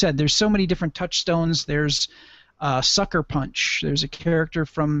 like you said, there's so many different touchstones. There's Sucker Punch. There's a character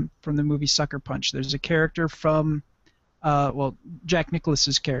from the movie Sucker Punch. There's a character from Jack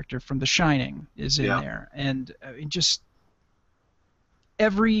Nicklaus's character from The Shining is in there, and just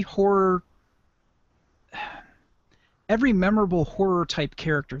every memorable horror type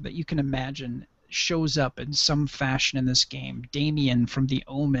character that you can imagine shows up in some fashion in this game. Damien from The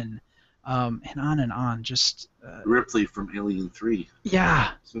Omen, and on and on. Just Ripley from Alien 3.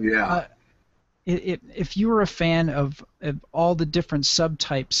 Yeah. So yeah. If you are a fan of all the different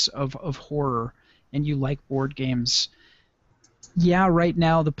subtypes of horror and you like board games, right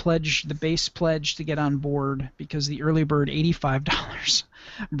now the base pledge to get on board, because the early bird $85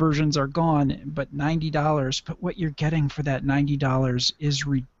 versions are gone, but $90. But what you're getting for that $90 is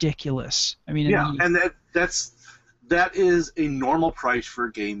ridiculous. I mean, and that is a normal price for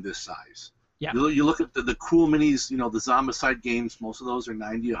a game this size. Yeah. You look at the cool minis, the Zombicide games. Most of those are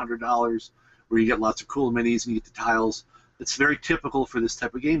 $90, $100, where you get lots of cool minis and you get the tiles. It's very typical for this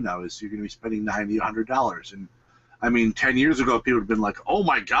type of game now. Is you're going to be spending $90, $100, and I mean, 10 years ago, people would have been like, "Oh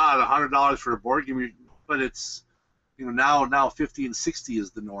my God, $100 for a board game!" But it's, now 50 and 60 is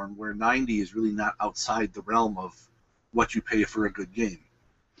the norm, where 90 is really not outside the realm of what you pay for a good game.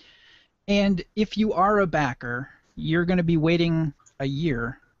 And if you are a backer, you're going to be waiting a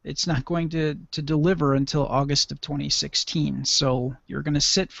year. It's not going to deliver until August of 2016, so you're going to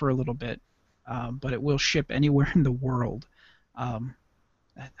sit for a little bit, but it will ship anywhere in the world.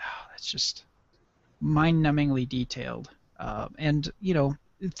 That's just mind-numbingly detailed. And,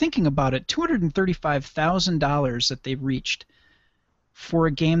 thinking about it, $235,000 that they've reached for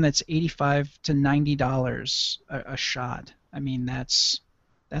a game that's $85 to $90 a shot. I mean, that's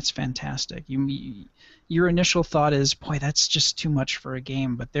fantastic. Your initial thought is, boy, that's just too much for a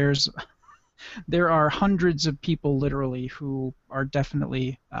game, but there are hundreds of people literally who are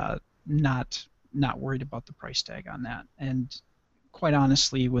definitely not worried about the price tag on that. And quite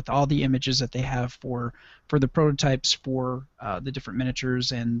honestly, with all the images that they have for the prototypes, for the different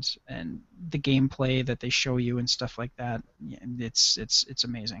miniatures and the gameplay that they show you and stuff like that, it's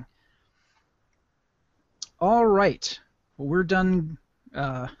amazing. All right, well, we're done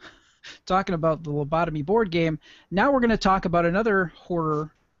talking about the Lobotomy board game. Now we're going to talk about another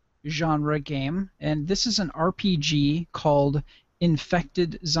horror genre game, and this is an RPG called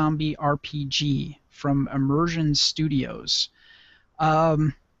Infected Zombie RPG from Immersion Studios.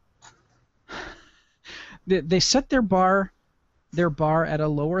 They set their bar at a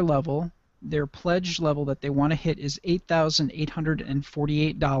lower level. Their pledge level that they want to hit is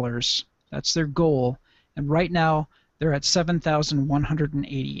 $8,848. That's their goal. And right now they're at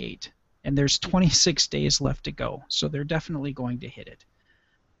 $7,188. And there's 26 days left to go. So they're definitely going to hit it.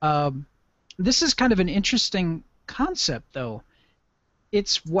 This is kind of an interesting concept, though.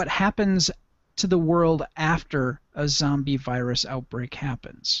 It's what happens to the world after a zombie virus outbreak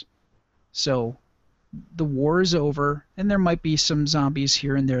happens. So the war is over, and there might be some zombies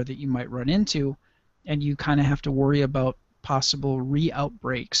here and there that you might run into, and you kind of have to worry about possible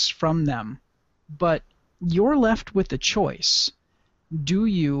re-outbreaks from them. But you're left with a choice. Do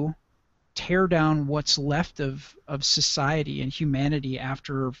you tear down what's left of society and humanity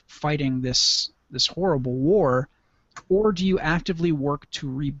after fighting this horrible war, or do you actively work to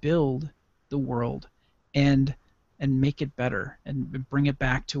rebuild the world and make it better and bring it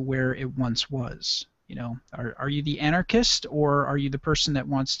back to where it once was? Are you the anarchist, or are you the person that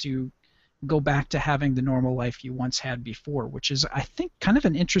wants to go back to having the normal life you once had before? Which is, I think, kind of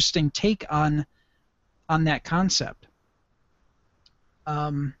an interesting take on that concept.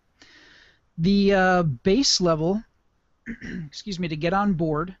 The base level, to get on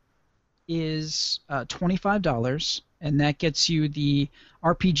board is $25, and that gets you the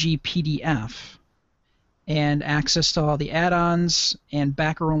RPG PDF and access to all the add-ons and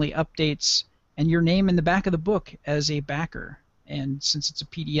backer-only updates and your name in the back of the book as a backer. And since it's a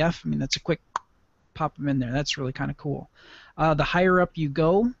PDF, I mean, that's a quick pop them in there. That's really kind of cool. The higher up you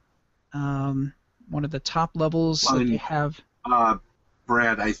go, one of the top levels that they have...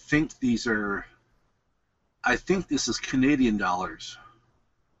 Brad, I think this is Canadian dollars.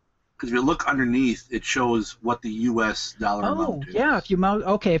 Because if you look underneath, it shows what the U.S. dollar amount is. Yeah. If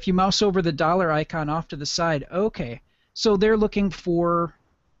you mouse over the dollar icon off to the side, okay. So they're looking for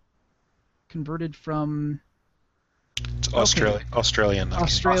converted from. It's Australian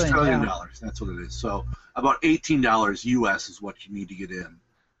dollars. That's what it is. So about $18 U.S. is what you need to get in.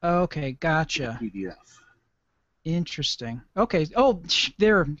 Okay, gotcha. PDF. Interesting. Okay. Oh,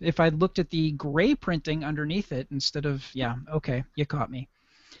 there. If I looked at the gray printing underneath it instead of, yeah, okay, you caught me.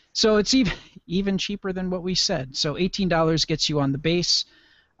 So it's even cheaper than what we said. So $18 gets you on the base.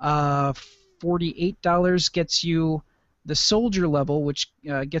 $48 gets you the soldier level, which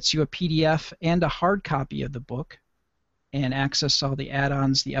gets you a PDF and a hard copy of the book and access to all the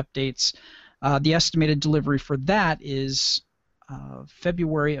add-ons, the updates. The estimated delivery for that is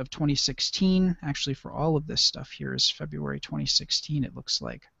February of 2016. Actually, for all of this stuff here is February 2016, it looks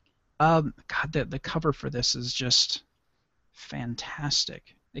like. God, the cover for this is just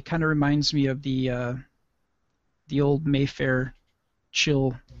fantastic. It kind of reminds me of the old Mayfair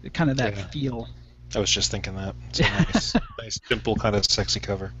chill, kind of that feel. I was just thinking that. It's a nice, simple, kind of sexy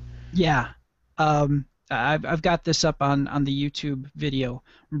cover. Yeah. I've got this up on the YouTube video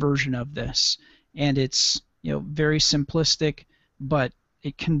version of this, and it's very simplistic, but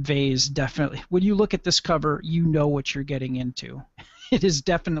it conveys definitely. When you look at this cover, you know what you're getting into. It is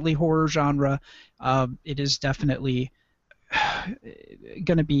definitely horror genre. It is definitely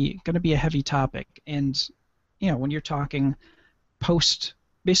gonna be a heavy topic, and when you're talking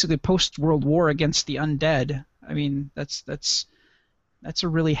basically post World War against the undead, I mean that's a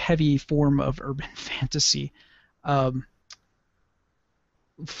really heavy form of urban fantasy.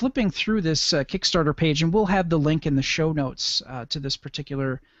 Flipping through this Kickstarter page, and we'll have the link in the show notes to this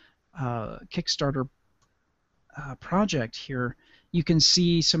particular Kickstarter project here. You can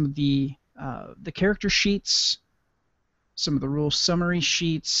see some of the character sheets, some of the rule summary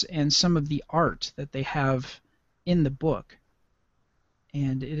sheets, and some of the art that they have in the book.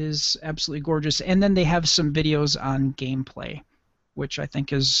 And it is absolutely gorgeous. And then they have some videos on gameplay, which I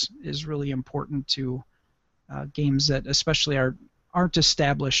think is really important to games that especially aren't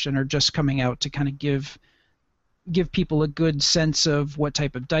established and are just coming out, to kind of give people a good sense of what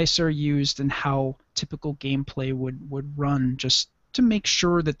type of dice are used and how typical gameplay would run, just to make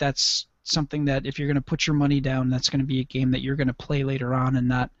sure that that's something that if you're going to put your money down, that's going to be a game that you're going to play later on and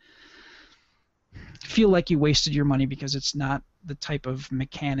not feel like you wasted your money because it's not the type of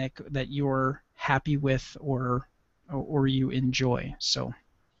mechanic that you're happy with or you enjoy. So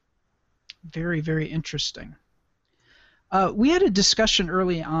very, very interesting. We had a discussion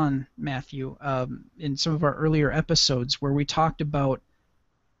early on, Matthew, in some of our earlier episodes where we talked about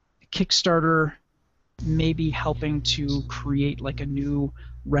Kickstarter maybe helping to create like a new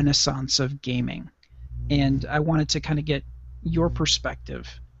renaissance of gaming. And I wanted to kind of get your perspective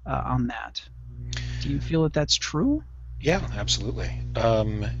on that. Do you feel that that's true? Yeah, absolutely.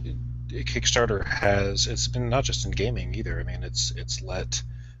 Kickstarter it's been not just in gaming either. I mean, it's let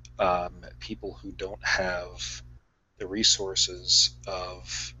people who don't have the resources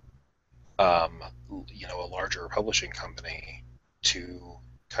of a larger publishing company to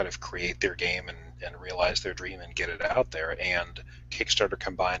kind of create their game and realize their dream and get it out there. And Kickstarter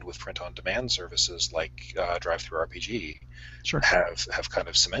combined with print-on-demand services like DriveThruRPG Sure. have kind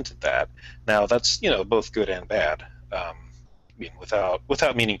of cemented that. Now that's both good and bad. I mean,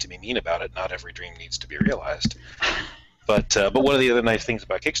 without meaning to be mean about it, not every dream needs to be realized. But one of the other nice things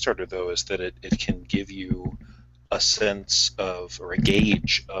about Kickstarter, though, is that it can give you a sense of, or a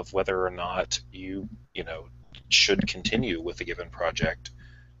gauge of, whether or not you should continue with a given project,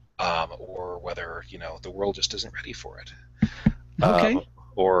 or whether the world just isn't ready for it. Okay.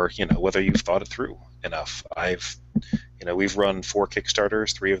 Or whether you've thought it through enough. We've run 4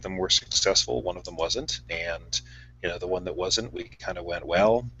 Kickstarters. 3 of them were successful. 1 of them wasn't, and the one that wasn't, we kind of went,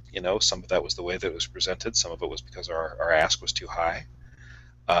 well, some of that was the way that it was presented. Some of it was because our ask was too high.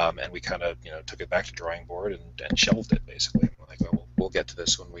 And we kind of, took it back to drawing board and shelved it, basically. Like, well, we'll get to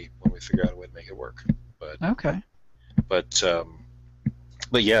this when we figure out a way to make it work. Okay. But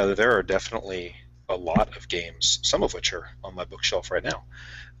yeah, there are definitely a lot of games, some of which are on my bookshelf right now,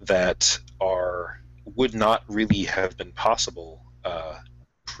 that would not really have been possible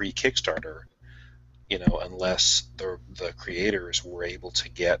pre-Kickstarter, unless the creators were able to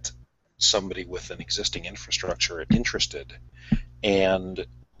get somebody with an existing infrastructure interested. And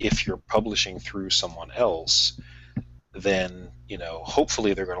if you're publishing through someone else, then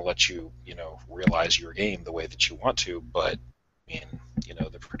hopefully they're going to let you realize your game the way that you want to. But I mean,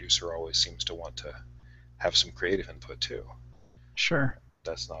 the producer always seems to want to have some creative input too. Sure.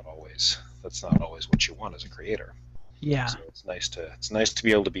 That's not always what you want as a creator. Yeah. So it's nice to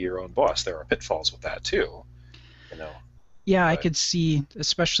be able to be your own boss. There are pitfalls with that too. Yeah, I could see,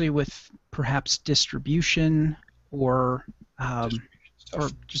 especially with perhaps distribution or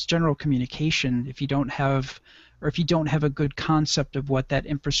just general communication, if you don't have a good concept of what that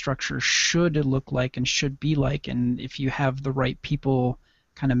infrastructure should look like and should be like, and if you have the right people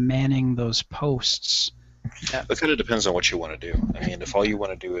kind of manning those posts, It kind of depends on what you want to do. I mean, if all you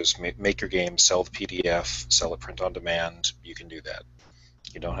want to do is make your game, sell the PDF, sell it print on demand, you can do that.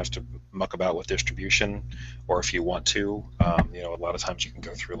 You don't have to muck about with distribution, or if you want to, a lot of times you can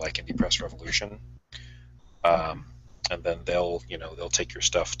go through like Indie Press Revolution, and then they'll take your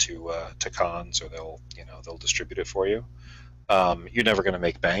stuff to cons, or they'll distribute it for you. You're never going to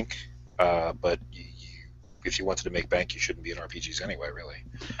make bank, but if you wanted to make bank, you shouldn't be in RPGs anyway, really.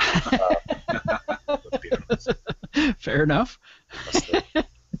 Let's be honest. Fair enough.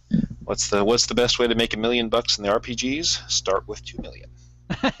 What's the best way to make $1 million in the RPGs? Start with 2 million.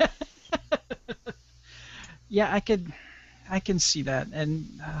 Yeah, I can see that, and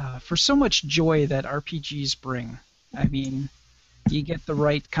for so much joy that RPGs bring. I mean, you get the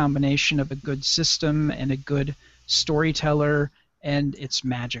right combination of a good system and a good storyteller, and it's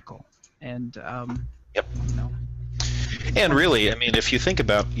magical. And yep. And really, I mean, if you think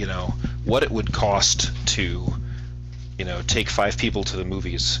about what it would cost to take 5 people to the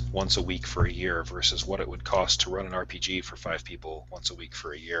movies once a week for a year versus what it would cost to run an RPG for 5 people once a week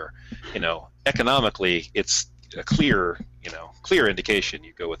for a year, economically, it's a clear indication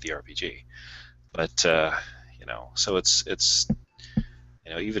you go with the RPG. But so it's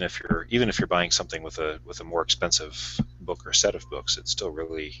even if you're buying something with a more expensive book or set of books, it's still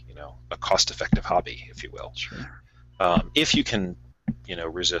really a cost-effective hobby, if you will. Sure. If you can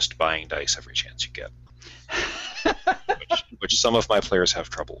resist buying dice every chance you get. which some of my players have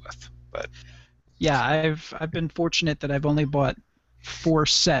trouble with, but yeah, I've been fortunate that I've only bought 4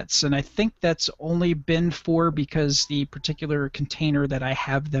 sets, and I think that's only been 4 because the particular container that I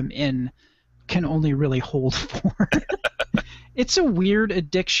have them in can only really hold 4. It's a weird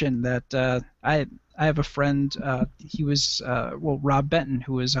addiction that I have a friend. He was Rob Benton,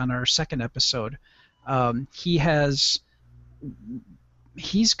 who was on our second episode. He's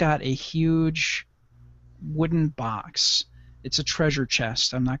got a huge wooden box. It's a treasure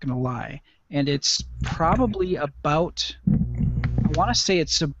chest, I'm not going to lie, and it's probably about, I want to say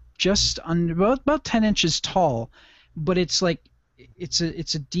it's just under about 10 inches tall, but it's like it's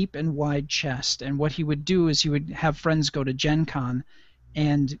a deep and wide chest. And what he would do is he would have friends go to Gen Con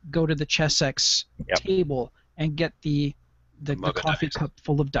and go to the ChessX table and get the coffee cup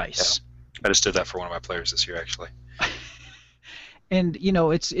full of dice. Yeah. I just did that for one of my players this year, actually. And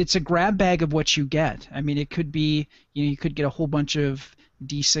it's a grab bag of what you get. I mean, it could be you could get a whole bunch of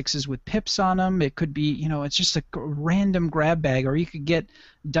D6s with pips on them. It could be it's just a random grab bag, or you could get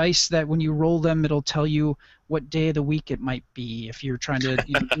dice that when you roll them, it'll tell you what day of the week it might be. If you're trying to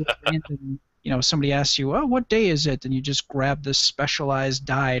do a random, somebody asks you, oh, what day is it? And you just grab this specialized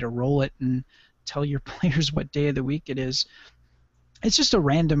die to roll it and tell your players what day of the week it is. It's just a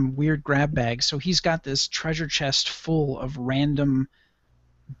random weird grab bag. So he's got this treasure chest full of random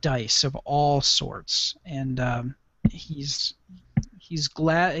dice of all sorts, and he's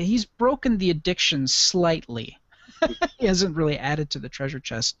glad he's broken the addiction slightly. He hasn't really added to the treasure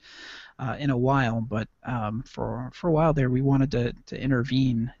chest in a while, but for a while there, we wanted to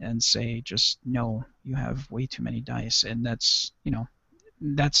intervene and say, just no, you have way too many dice, and that's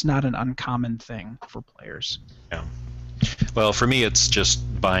not an uncommon thing for players. Yeah. Well, for me, it's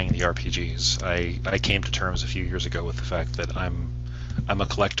just buying the RPGs. I came to terms a few years ago with the fact that I'm a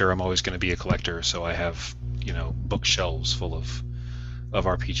collector. I'm always going to be a collector, so I have bookshelves full of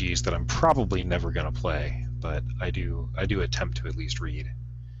RPGs that I'm probably never going to play, but I do attempt to at least read.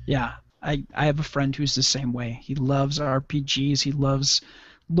 Yeah, I have a friend who's the same way. He loves RPGs. He loves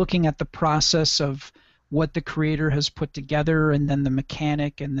looking at the process of what the creator has put together, and then the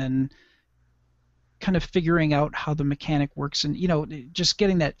mechanic, and then kind of figuring out how the mechanic works, and just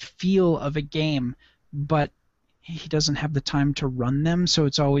getting that feel of a game. But he doesn't have the time to run them, so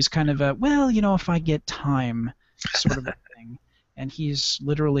it's always kind of a, if I get time sort of a thing. And he's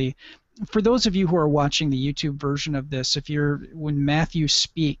literally, for those of you who are watching the YouTube version of this, when Matthew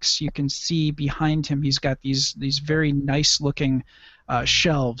speaks, you can see behind him he's got these very nice looking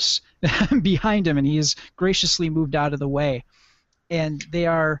shelves behind him, and he has graciously moved out of the way, and they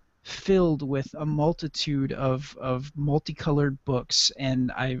are filled with a multitude of multicolored books,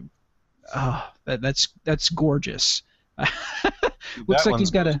 and that's gorgeous. Looks like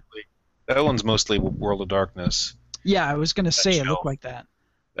he's got that one's mostly World of Darkness. Yeah, I was gonna say it looked like that.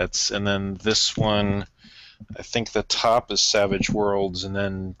 And then this one, I think the top is Savage Worlds, and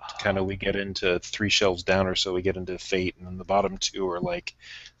then kind of we get into 3 shelves down or so we get into Fate, and then the bottom 2 are like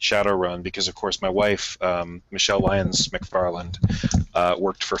Shadowrun, because of course my wife, Michelle Lyons McFarland,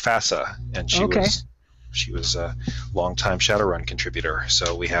 worked for FASA, and she was She was a longtime Shadowrun contributor,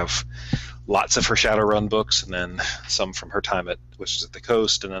 so we have lots of her Shadowrun books, and then some from her time at the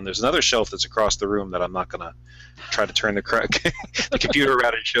Coast, and then there's another shelf that's across the room that I'm not going to try to turn the computer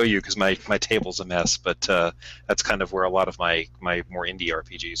around and show you because my table's a mess, but that's kind of where a lot of my more indie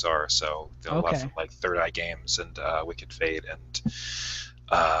RPGs are. So a lot from like Third Eye Games and Wicked Fate, and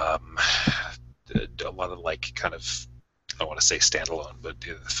a lot of like kind of, I don't want to say standalone, but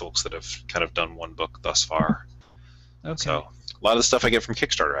the folks that have kind of done one book thus far. Okay. So a lot of the stuff I get from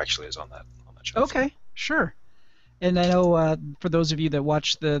Kickstarter actually is on that shelf. Okay, sure. And I know for those of you that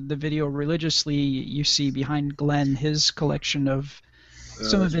watch the video religiously, you see behind Glenn his collection of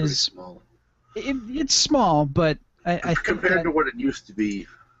some of his. Small. It's small, but I think compared to what it used to be.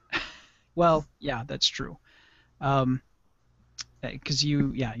 Well, yeah, that's true. Because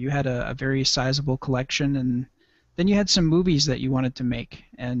you had a very sizable collection, and then you had some movies that you wanted to make,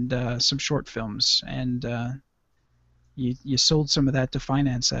 and some short films, and you sold some of that to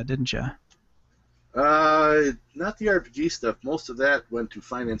finance that, didn't you? Not the RPG stuff. Most of that went to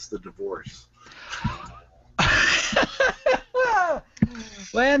finance the divorce.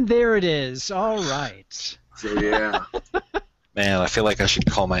 And there it is. All right. So yeah. Man, I feel like I should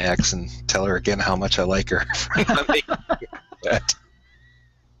call my ex and tell her again how much I like her.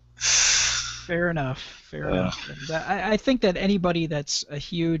 Fair enough. Fair enough. I think that anybody that's a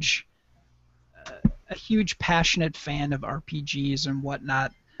huge passionate fan of RPGs and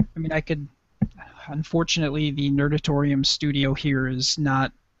whatnot. I mean, unfortunately, the Nerdatorium studio here is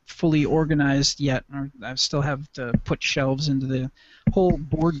not fully organized yet. I still have to put shelves into the whole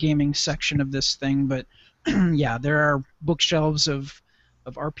board gaming section of this thing, but yeah, there are bookshelves of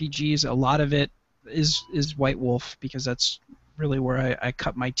RPGs. A lot of it is White Wolf, because that's really where I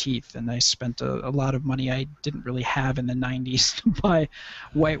cut my teeth, and I spent a lot of money I didn't really have in the 90s to buy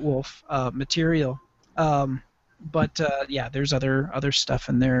White Wolf material. But yeah, there's other stuff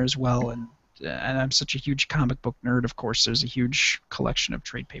in there as well, and I'm such a huge comic book nerd. Of course, there's a huge collection of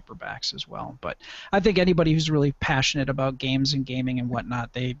trade paperbacks as well. But I think anybody who's really passionate about games and gaming and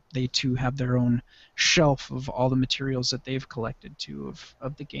whatnot, they too have their own shelf of all the materials that they've collected too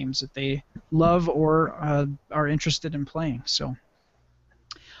of the games that they love or are interested in playing. So,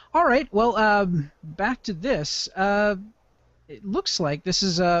 all right, well, back to this. It looks like this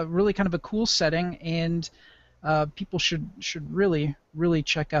is really kind of a cool setting, and people should really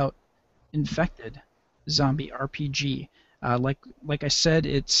check out Infected Zombie RPG. Like I said,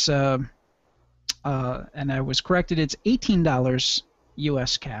 it's and I was corrected. It's $18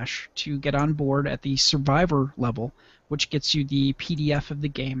 U.S. cash to get on board at the Survivor level, which gets you the PDF of the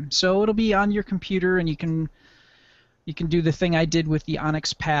game. So it'll be on your computer, and you can do the thing I did with the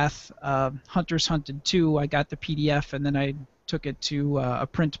Onyx Path Hunters Hunted 2. I got the PDF, and then I took it to a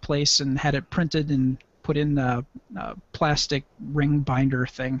print place and had it printed and put in a plastic ring binder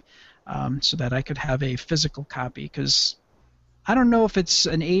thing, so that I could have a physical copy. Because I don't know if it's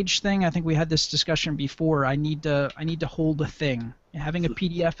an age thing. I think we had this discussion before. I need to hold a thing. Having a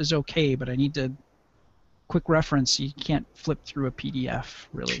PDF is okay, but I need to quick reference. You can't flip through a PDF,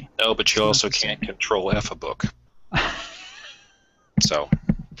 really. No, but you also can't Control F a book. So.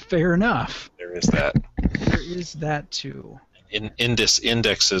 Fair enough. There is that. There is that too.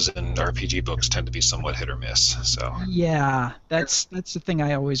 Indexes in RPG books tend to be somewhat hit or miss. So. Yeah, that's the thing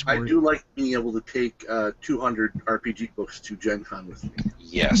I always worry. I do like being able to take 200 RPG books to Gen Con with me.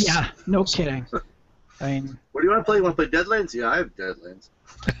 Yes. Yeah, no kidding. I mean, what do you want to play? You want to play Deadlands? Yeah, I have Deadlands.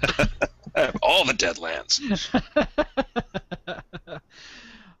 I have all the Deadlands.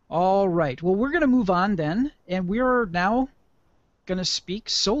 All right. Well, we're going to move on then, and we're now going to speak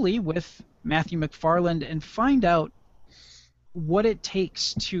solely with Matthew McFarland and find out what it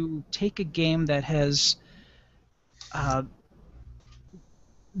takes to take a game that has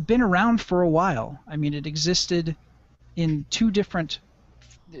been around for a while. I mean, it existed in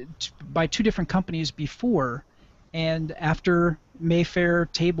by two different companies before, and after Mayfair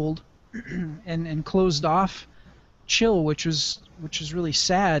tabled and closed off Chill, which was really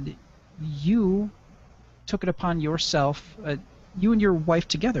sad, you took it upon yourself, you and your wife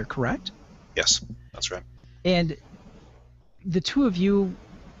together, correct? Yes, that's right. And the two of you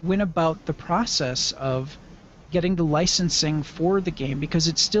went about the process of getting the licensing for the game, because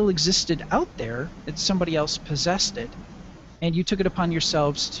it still existed out there, and somebody else possessed it. And you took it upon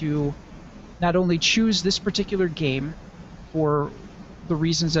yourselves to not only choose this particular game for the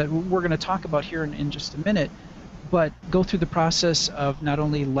reasons that we're going to talk about here in just a minute, but go through the process of not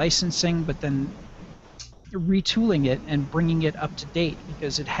only licensing, but then retooling it and bringing it up to date,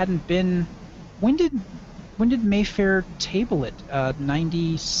 because it hadn't been... When did when did Mayfair table it?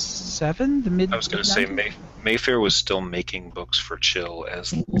 97, the mid. I was going to say Mayfair was still making books for Chill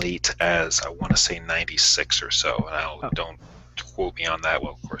as late as I want to say 96 or so. And don't quote me on that.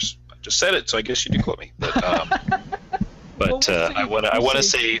 Well, of course, I just said it, so I guess you do quote me. But I want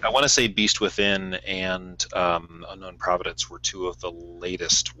to say Beast Within and Unknown Providence were two of the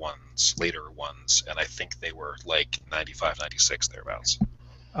later ones, and I think they were like 95, 96 thereabouts.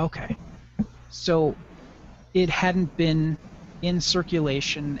 Okay, so it hadn't been in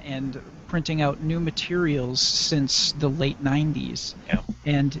circulation and printing out new materials since the late 90s. Yeah.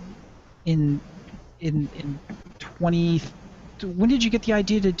 And in 20, when did you get the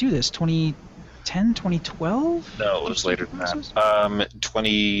idea to do this? 2010, 2012? No, it was later than that.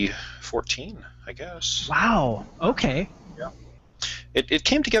 2014, I guess. Wow. Okay. Yeah. It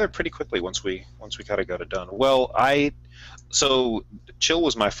came together pretty quickly once we kind of got it done. Well, so Chill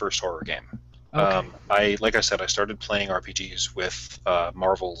was my first horror game. Okay. Like I said, I started playing RPGs with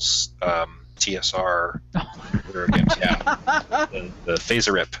Marvel's TSR games. Yeah, the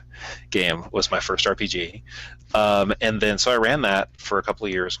Phaser Rip game was my first RPG, and then so I ran that for a couple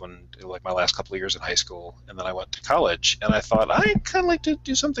of years my last couple of years in high school, and then I went to college, and I thought I kind of like to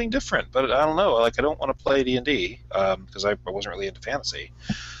do something different, but I don't know, I don't want to play D&D because I wasn't really into fantasy.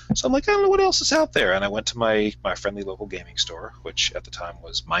 So I'm like, I don't know what else is out there. And I went to my friendly local gaming store, which at the time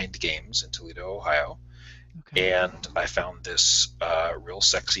was Mind Games in Toledo, Ohio. Okay. And I found this real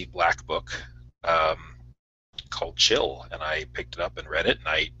sexy black book called Chill. And I picked it up and read it. And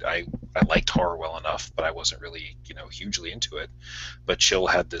I liked horror well enough, but I wasn't really, hugely into it. But Chill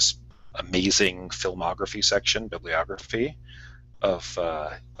had this amazing filmography section, bibliography, of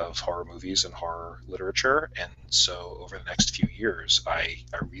horror movies and horror literature, and so over the next few years I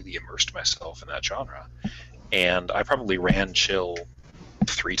really immersed myself in that genre, and I probably ran Chill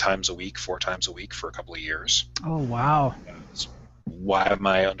 3 times a week, 4 times a week for a couple of years. Oh wow. That's why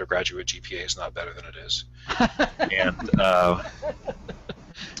my undergraduate GPA is not better than it is.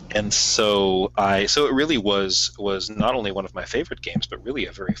 And so it really was not only one of my favorite games, but really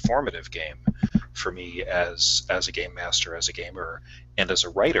a very formative game for me as a game master, as a gamer, and as a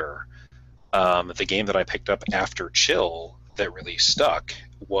writer. The game that I picked up after Chill that really stuck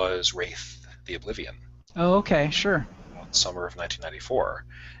was Wraith the Oblivion. Oh, okay, sure. Summer of 1994.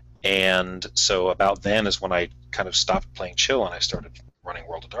 And so about then is when I kind of stopped playing Chill and I started running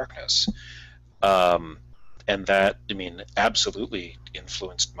World of Darkness. And that, absolutely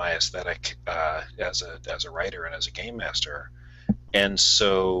influenced my aesthetic as a writer and as a game master. And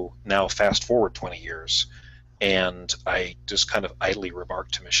so now fast forward 20 years, and I just kind of idly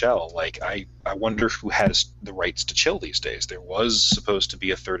remarked to Michelle, I wonder who has the rights to Chill these days. There was supposed to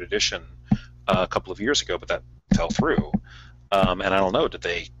be a 3rd edition a couple of years ago, but that fell through. And I don't know, did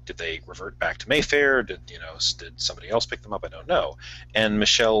they revert back to Mayfair? Did somebody else pick them up? I don't know. And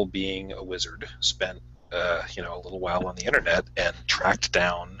Michelle, being a wizard, spent a little while on the internet and tracked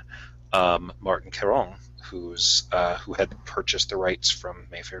down Martin Caron, who had purchased the rights from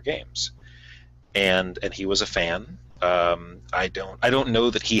Mayfair Games, and he was a fan. I don't know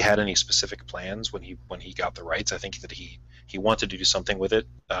that he had any specific plans when he got the rights. I think that he wanted to do something with it,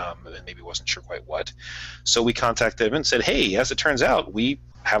 and maybe wasn't sure quite what. So we contacted him and said, hey, as it turns out, we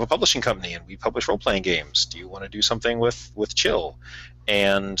have a publishing company and we publish role-playing games. Do you want to do something with Chill?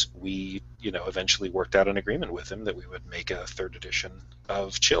 And we, eventually worked out an agreement with him that we would make a 3rd edition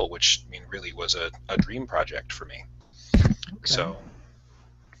of Chill, which really was a dream project for me. Okay. So,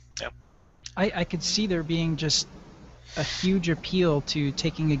 yeah. I could see there being just a huge appeal to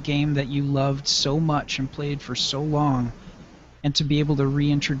taking a game that you loved so much and played for so long, and to be able to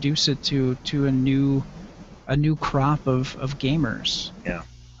reintroduce it to a new crop of gamers. Yeah.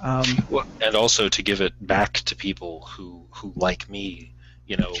 And also to give it back to people who like me,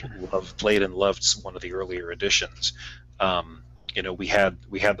 played and loved one of the earlier editions. We had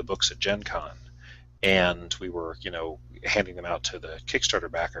the books at Gen Con, and we were, handing them out to the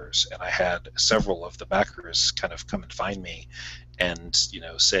Kickstarter backers, and I had several of the backers kind of come and find me and,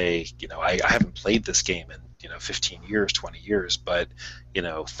 say, I haven't played this game in, 15 years, 20 years, but,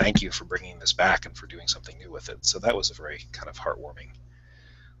 thank you for bringing this back and for doing something new with it. So that was a very kind of heartwarming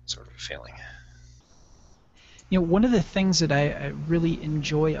sort of feeling. One of the things that I really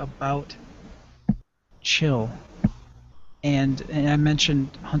enjoy about Chill, and I mentioned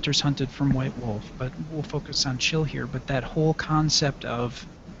Hunters Hunted from White Wolf, but we'll focus on Chill here, but that whole concept of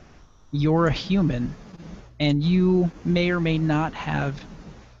you're a human and you may or may not have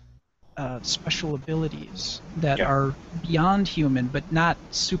special abilities that are beyond human but not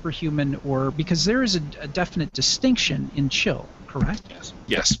superhuman, or because there is a definite distinction in Chill, correct?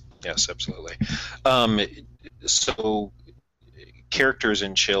 Yes. Yes, absolutely. So characters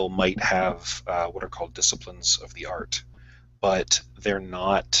in Chill might have what are called disciplines of the art, but they're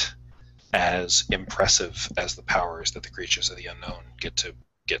not as impressive as the powers that the creatures of the unknown get to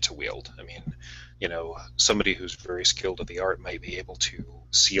wield. I mean, somebody who's very skilled at the art might be able to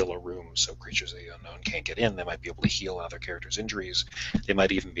seal a room so creatures of the unknown can't get in. They might be able to heal other characters' injuries. They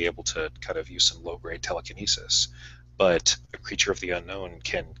might even be able to kind of use some low-grade telekinesis. But a creature of the unknown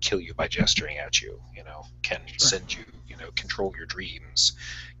can kill you by gesturing at you, can send you, control your dreams,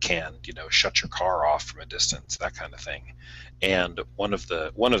 can, shut your car off from a distance, that kind of thing. And one of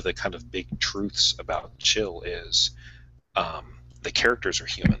the kind of big truths about Chill is the characters are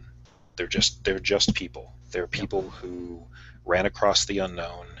human. They're just people. They're people who ran across the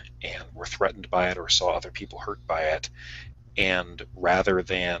unknown and were threatened by it or saw other people hurt by it, and rather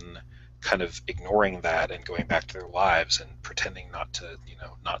than kind of ignoring that and going back to their lives and pretending not to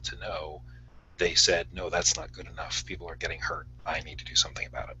know, they said, no, that's not good enough. People are getting hurt. I need to do something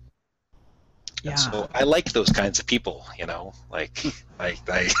about it. Yeah. And so I like those kinds of people, like I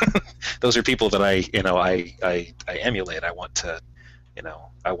those are people that I emulate. I want to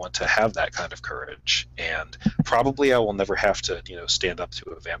have that kind of courage, and probably I will never have to, stand up to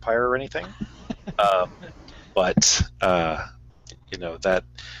a vampire or anything. But that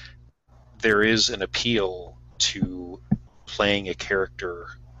there is an appeal to playing a character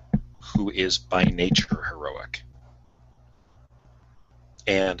who is by nature heroic.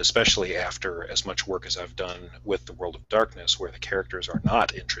 And especially after as much work as I've done with the World of Darkness, where the characters are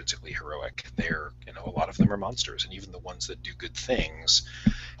not intrinsically heroic, they're, a lot of them are monsters, and even the ones that do good things,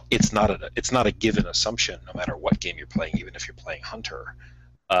 it's not a given assumption, no matter what game you're playing, even if you're playing Hunter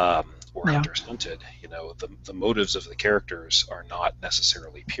or Hunter's Hunted, the motives of the characters are not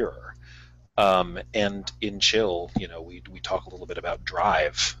necessarily pure. And in Chill, we talk a little bit about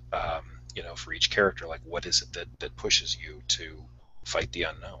drive, for each character, like what is it that pushes you to fight the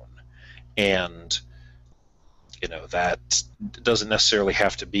unknown, and that doesn't necessarily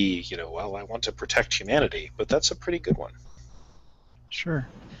have to be well, I want to protect humanity, but that's a pretty good one. Sure.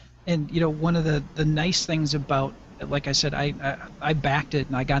 And one of the nice things about, like I said, I backed it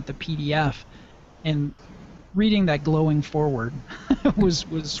and I got the PDF, and reading that glowing forward was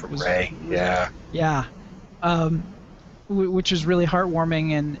Ray, yeah, which is really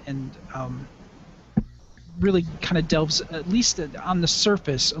heartwarming and really kind of delves, at least on the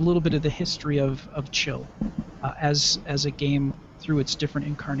surface, a little bit of the history of Chill as a game through its different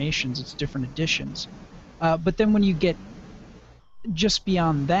incarnations, its different editions. But then when you get just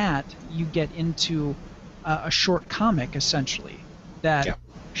beyond that, you get into a short comic, essentially, that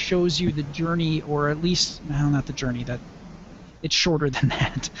shows you the journey, or at least, no, not the journey, that it's shorter than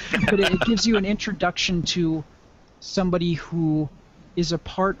that, but it gives you an introduction to somebody who is a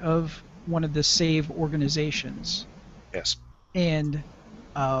part of one of the SAVE organizations. Yes. And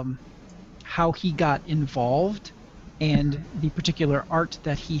how he got involved, and the particular art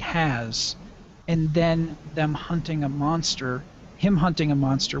that he has, and then him hunting a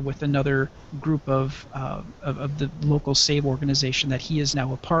monster with another group of the local SAVE organization that he is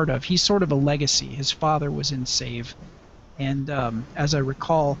now a part of. He's sort of a legacy. His father was in SAVE, and as I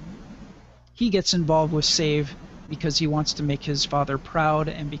recall, he gets involved with SAVE because he wants to make his father proud,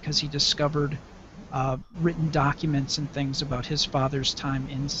 and because he discovered written documents and things about his father's time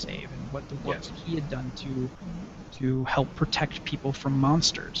in SAVE and what the work that he had done to help protect people from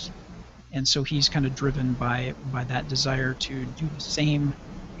monsters. And so he's kind of driven by that desire to do the same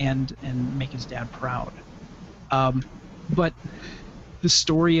and make his dad proud. But the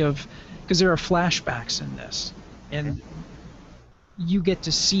story of, because there are flashbacks in this, and you get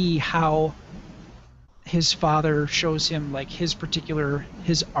to see how his father shows him like his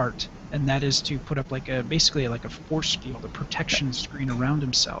art, and that is to put up basically like a force field, a protection screen around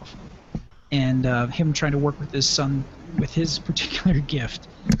himself, and him trying to work with his son with his particular gift.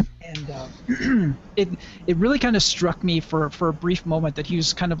 And it really kind of struck me for a brief moment that he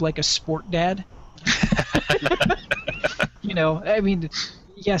was kind of like a sport dad. I mean,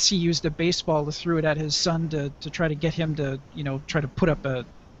 yes, he used a baseball to throw it at his son to try to get him to try to put up to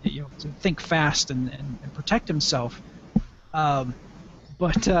think fast and protect himself.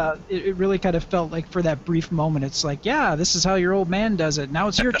 But it really kind of felt like for that brief moment, it's like, yeah, this is how your old man does it. Now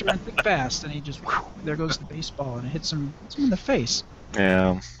it's your turn, think fast. And he just, there goes the baseball, and it hits him in the face.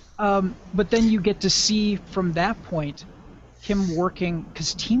 Yeah. But then you get to see from that point him working,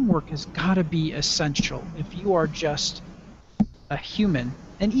 because teamwork has got to be essential if you are just a human.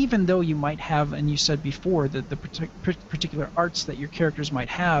 And even though you might have, and you said before, that the particular arts that your characters might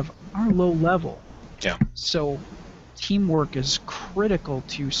have are low level. Yeah. So teamwork is critical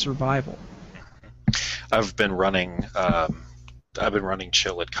to survival. I've been running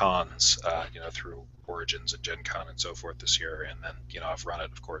Chill at cons, through Origins and Gen Con and so forth this year, and then I've run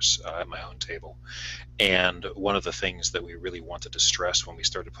it, of course, at my own table. And one of the things that we really wanted to stress when we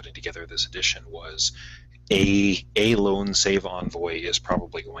started putting together this edition was a lone save envoy is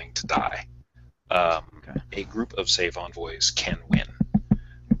probably going to die. A group of save envoys can win,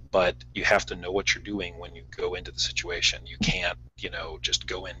 but you have to know what you're doing when you go into the situation. You can't, just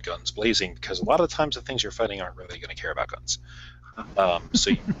go in guns blazing, because a lot of the times the things you're fighting aren't really going to care about guns.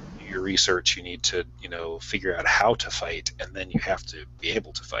 So your research, you need to, figure out how to fight, and then you have to be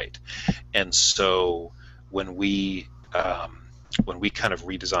able to fight. And so when we kind of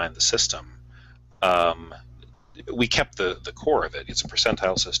redesigned the system, we kept the core of it. It's a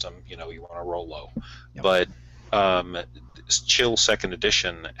percentile system. You want to roll low. Yep. But Chill Second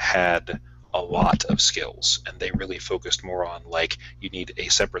Edition had a lot of skills, and they really focused more on, like, you need a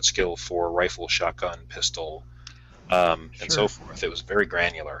separate skill for rifle, shotgun, pistol, and so forth. It was very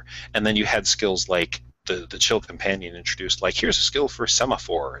granular. And then you had skills like the Chill Companion introduced, like, here's a skill for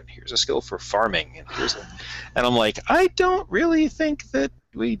semaphore, and here's a skill for farming, and I'm like, I don't really think that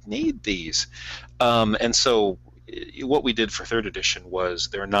we need these. And so what we did for third edition was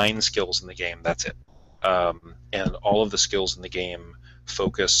there are 9 skills in the game. That's it. And all of the skills in the game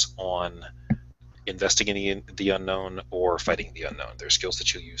focus on investigating the unknown or fighting the unknown. There are skills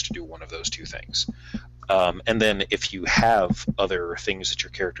that you'll use to do one of those two things. And then if you have other things that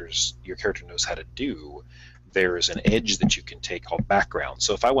your character knows how to do, there's an edge that you can take called background.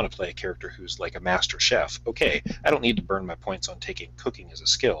 So if I want to play a character who's like a master chef, okay, I don't need to burn my points on taking cooking as a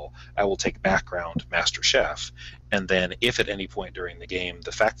skill. I will take background master chef, and then if at any point during the game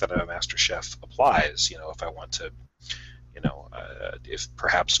the fact that I'm a master chef applies, if I want to, if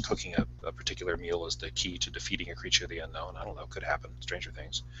perhaps cooking a particular meal is the key to defeating a creature of the unknown, I don't know, could happen, stranger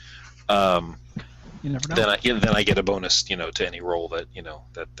things. You never know. Then I get a bonus, to any roll that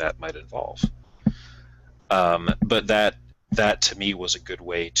that might involve. But that to me was a good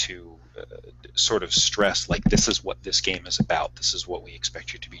way to sort of stress, like, this is what this game is about. This is what we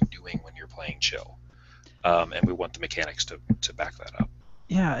expect you to be doing when you're playing Chill, and we want the mechanics to back that up.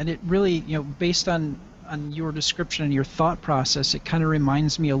 Yeah, and it really, based on your description and your thought process, it kind of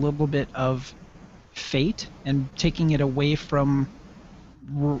reminds me a little bit of Fate, and taking it away from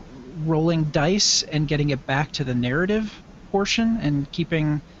rolling dice and getting it back to the narrative portion and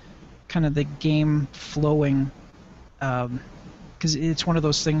keeping kind of the game flowing, because it's one of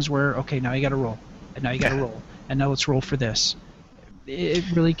those things where, okay, now you got to roll, and now you got to roll, and now let's roll for this. It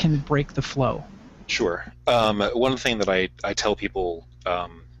really can break the flow. Sure. One thing that I tell people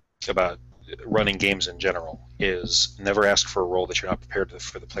about running games in general is never ask for a roll that you're not prepared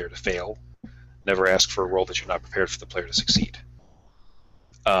for the player to fail. Never ask for a roll that you're not prepared for the player to succeed.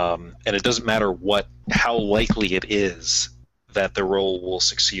 And it doesn't matter how likely it is that the roll will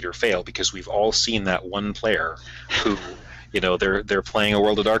succeed or fail, because we've all seen that one player who, they're playing a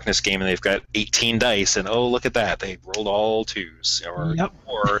World of Darkness game and they've got 18 dice, and oh, look at that, they rolled all 2s,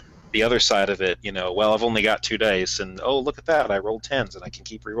 or the other side of it, well, I've only got 2 dice, and oh, look at that, I rolled 10s and I can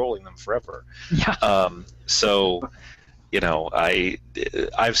keep re-rolling them forever. Yeah. So,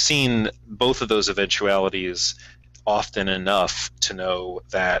 I've seen both of those eventualities often enough to know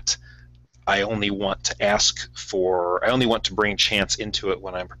that I only want to bring chance into it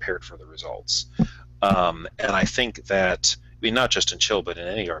when I'm prepared for the results. And I think that, not just in Chill, but in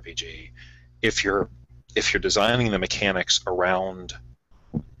any RPG, if you're designing the mechanics around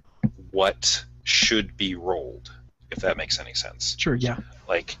what should be rolled, if that makes any sense. Sure, yeah.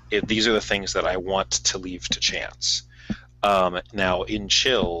 Like, these are the things that I want to leave to chance. Now, in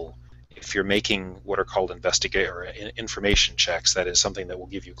Chill, if you're making what are called information checks, that is something that will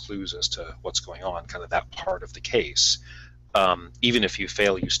give you clues as to what's going on, kind of that part of the case, even if you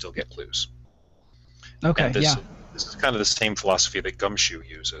fail, you still get clues. Okay, and this is kind of the same philosophy that Gumshoe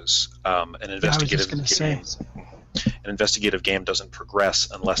uses. An investigative game doesn't progress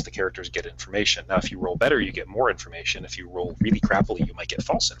unless the characters get information. Now, if you roll better, you get more information. If you roll really crappily, you might get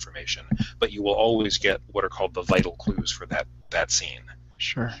false information, but you will always get what are called the vital clues for that scene.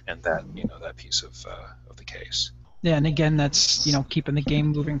 Sure. And that that piece of the case. Yeah, and again, that's keeping the game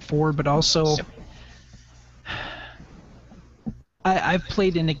moving forward, but also, yep. I've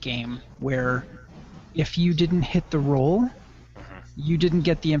played in a game where if you didn't hit the roll, you didn't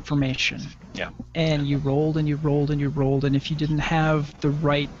get the information. Yeah. And you rolled and you rolled and you rolled, and if you didn't have the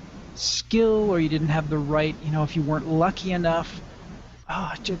right skill, or you didn't have the right, if you weren't lucky enough,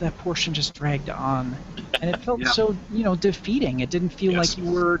 that portion just dragged on, and it felt so defeating. It didn't feel like you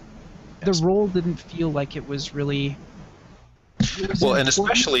were. The role didn't feel like it was really Well, and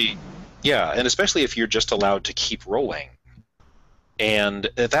especially if you're just allowed to keep rolling. And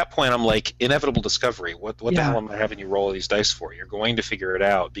at that point, I'm like, inevitable discovery. What the hell am I having you roll these dice for? You're going to figure it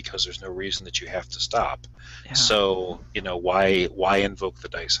out because there's no reason that you have to stop. Yeah. So, why invoke the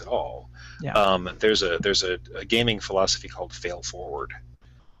dice at all? Yeah. There's a gaming philosophy called fail forward,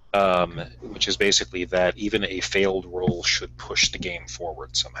 which is basically that even a failed roll should push the game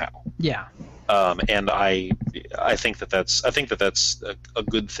forward somehow. Yeah. And I think that's a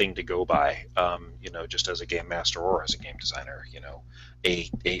good thing to go by. Just as a game master or as a game designer,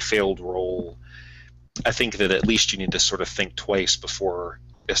 a failed roll. I think that at least you need to sort of think twice before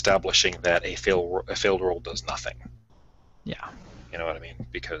establishing that a failed roll does nothing. Yeah. You know what I mean?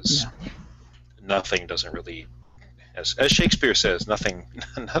 Because nothing doesn't really, as Shakespeare says, nothing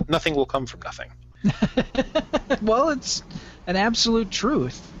will come from nothing. Well, it's an absolute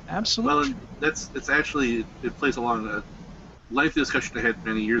truth. Absolutely. Well, it's actually, it plays along a lengthy discussion I had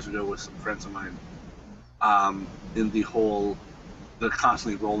many years ago with some friends of mine, in they're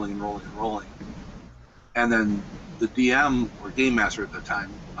constantly rolling. And then the DM, or game master at the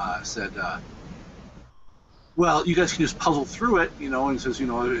time, said, well, you guys can just puzzle through it, and says,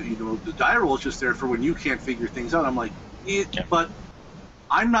 the die roll is just there for when you can't figure things out. I'm like, but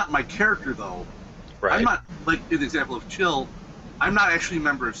I'm not my character, though. Right. I'm not, like in the example of Chill, I'm not actually a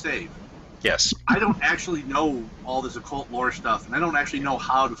member of SAVE. Yes. I don't actually know all this occult lore stuff, and I don't actually know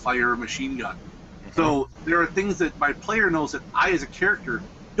how to fire a machine gun. Mm-hmm. So there are things that my player knows that I, as a character,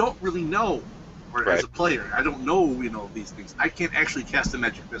 don't really know, or as a player, I don't know, these things. I can't actually cast a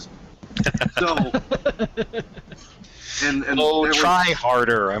magic missile. So, and try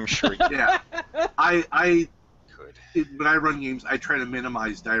harder. I'm sure. Yeah, I could. When I run games, I try to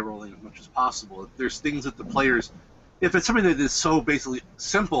minimize die rolling as much as possible. If there's things that the players, if it's something that is so basically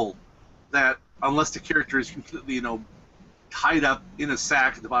simple that unless the character is completely, tied up in a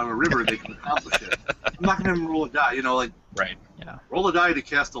sack at the bottom of a river, they can accomplish it. I'm not going to have them roll a die, Right. Yeah. Roll a die to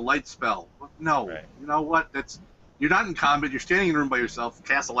cast a light spell. No. Right. You know what? You're not in combat. You're standing in a room by yourself.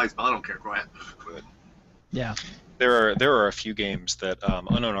 Cast a light spell. I don't care. Go ahead. Good. Yeah. There are a few games that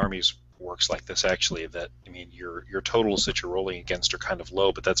Unknown Armies works like this, actually, that, your totals that you're rolling against are kind of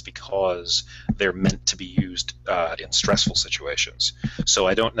low, but that's because they're meant to be used in stressful situations. So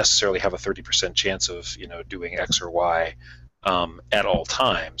I don't necessarily have a 30% chance of, doing X or Y at all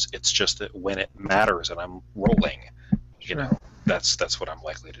times. It's just that when it matters and I'm rolling, that's what I'm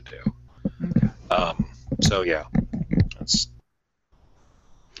likely to do. Okay. So yeah,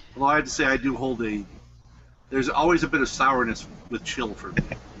 well, I have to say I do hold there's always a bit of sourness with Chill for me.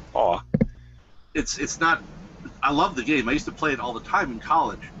 Aw. It's not. I love the game. I used to play it all the time in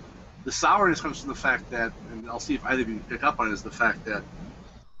college. The sourness comes from the fact that, and I'll see if either of you pick up on it, is the fact that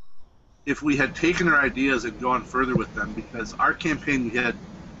if we had taken our ideas and gone further with them, because our campaign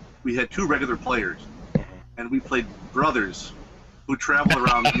we had 2 regular players, and we played brothers who travel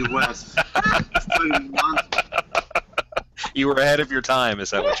around the U.S. playing nonsense. You were ahead of your time, is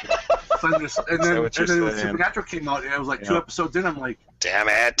that what you're and then Supernatural came out, and I was like 2 episodes in, I'm like, damn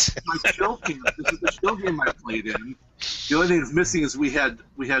it. My Chill game. This is the Chill game I played in. The only thing that's missing is we had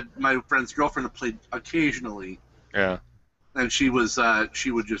my friend's girlfriend that played occasionally. Yeah. And she would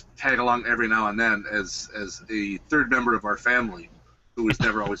just tag along every now and then as a third member of our family, who was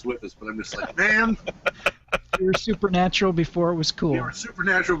never always with us. But I'm just like, man, you were Supernatural before it was cool. We were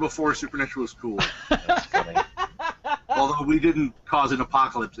Supernatural before Supernatural was cool. That's funny. Although we didn't cause an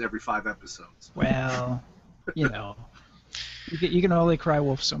apocalypse every 5 episodes. Well, you can only cry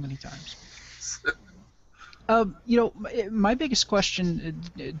wolf so many times. My biggest question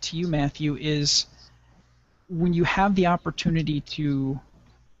to you, Matthew, is when you have the opportunity to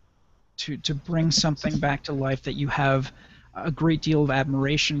bring something back to life that you have a great deal of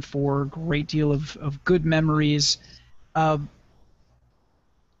admiration for, a great deal of good memories,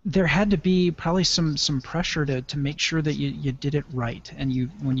 there had to be probably some pressure to make sure that you did it right,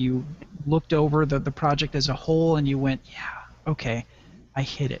 and when you looked over the project as a whole and you went, yeah, okay, I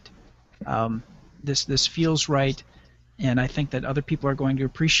hit it. This feels right, and I think that other people are going to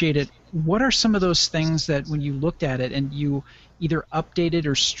appreciate it. What are some of those things that when you looked at it and you either updated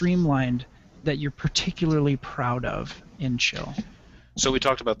or streamlined that you're particularly proud of in Chill? So we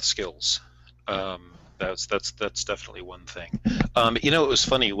talked about the skills. That's definitely one thing. It was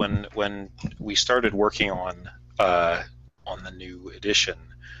funny when we started working on the new edition,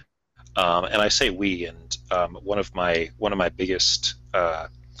 and I say we, and one of my biggest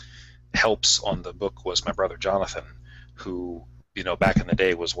helps on the book was my brother Jonathan, who back in the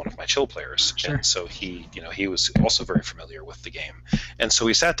day was one of my Chill players. Sure. And so he was also very familiar with the game, and so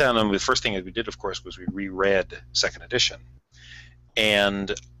we sat down, and the first thing that we did, of course, was we reread second edition.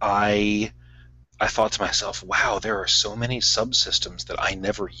 and I thought to myself, wow, there are so many subsystems that I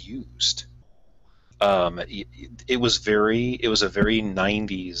never used. It was a very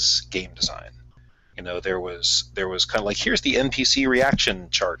 90s game design. There was kind of like, here's the NPC reaction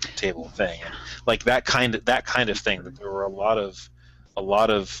chart table thing, and like that kind of thing. That there were a lot of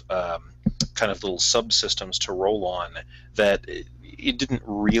kind of little subsystems to roll on that it didn't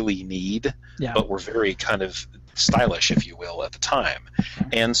really need, but were very kind of stylish, if you will, at the time.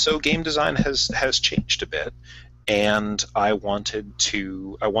 And so game design has changed a bit, and I wanted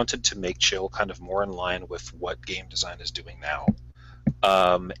to make Chill kind of more in line with what game design is doing now.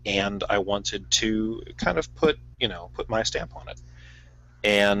 And I wanted to kind of put my stamp on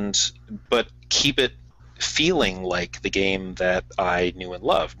it, but keep it feeling like the game that I knew and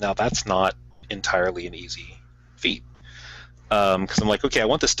loved. Now, that's not entirely an easy feat, because I'm like, okay, I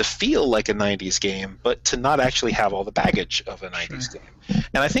want this to feel like a 90s game, but to not actually have all the baggage of a 90s game.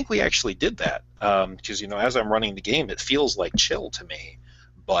 And I think we actually did that, because as I'm running the game, it feels like Chill to me,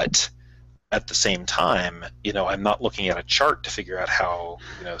 but at the same time, I'm not looking at a chart to figure out how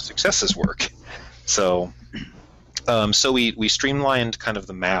successes work. So we streamlined kind of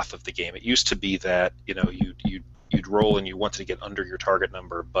the math of the game. It used to be that you'd roll and you wanted to get under your target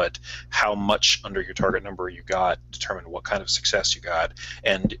number, but how much under your target number you got determined what kind of success you got.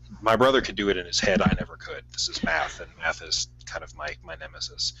 And my brother could do it in his head. I never could. This is math, and math is kind of my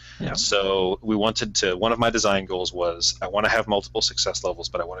nemesis. Yeah. So one of my design goals was, I want to have multiple success levels,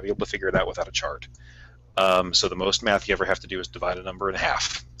 but I want to be able to figure it out without a chart. So the most math you ever have to do is divide a number in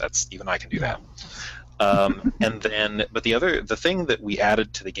half. Even I can do that. And then, but the thing that we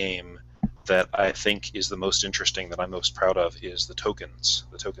added to the game that I think is the most interesting, that I'm most proud of, is the token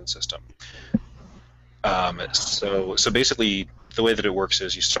system. So basically, the way that it works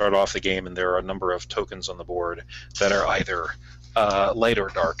is you start off the game and there are a number of tokens on the board that are either light or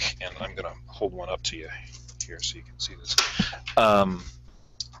dark. And I'm going to hold one up to you here so you can see this.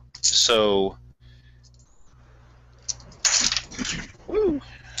 Woo,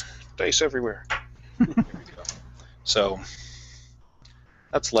 dice everywhere. Here we go. So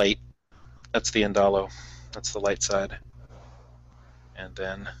that's light. That's the Indalo. That's the light side. And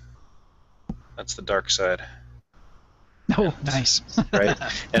then that's the dark side. Oh, nice. Right?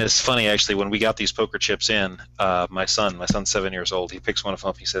 And it's funny, actually, when we got these poker chips in, my son's 7 years old, he picks one of them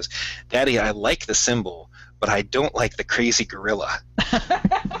up, he says, "Daddy, I like the symbol, but I don't like the crazy gorilla."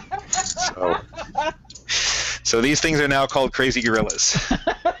 So these things are now called crazy gorillas.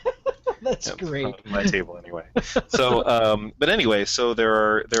 That's great. On my table, anyway. So, but anyway, so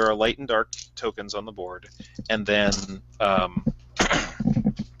there are light and dark tokens on the board, and then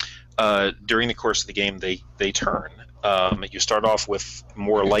during the course of the game, they turn. You start off with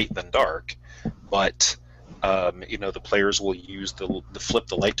more light than dark, but the players will use the flip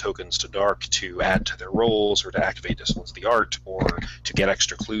the light tokens to dark to add to their rolls, or to activate Disciplines of the Art, or to get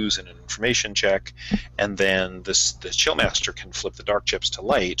extra clues in an information check. And then the Chill Master can flip the dark chips to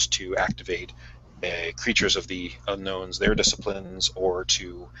light to activate creatures of the unknowns, their disciplines, or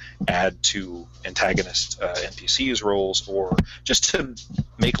to add to antagonist NPCs rolls, or just to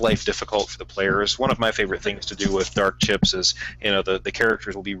make life difficult for the players. One of my favorite things to do with dark chips is, the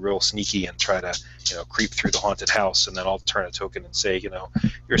characters will be real sneaky and try to, creep through the haunted house, and then I'll turn a token and say,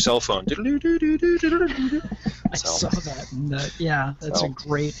 your cell phone. I saw that. Yeah, that's a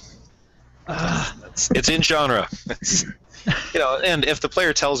great. It's in genre. And if the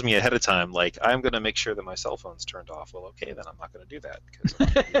player tells me ahead of time, like, I'm going to make sure that my cell phone's turned off, well, okay, then I'm not going to do that, because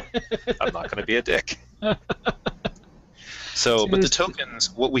I'm not going to be a dick. So, but the tokens,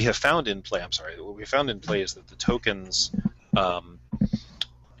 what we found in play is that the tokens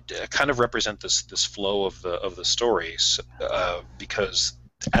kind of represent this flow of the stories, because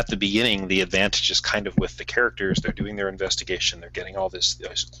at the beginning, the advantage is kind of with the characters. They're doing their investigation, they're getting all these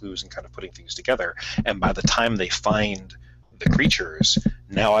clues and kind of putting things together, and by the time they find the creatures,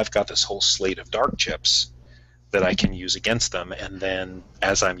 now I've got this whole slate of dark chips that I can use against them, and then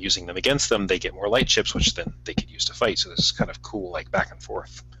as I'm using them against them, they get more light chips, which then they could use to fight. So this is kind of cool, like, back and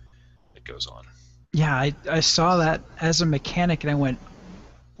forth that goes on. Yeah, I saw that as a mechanic, and I went,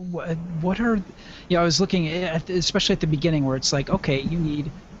 what are... I was looking at, especially at the beginning, where it's like, okay, you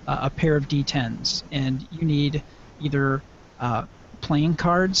need a pair of D10s, and you need either playing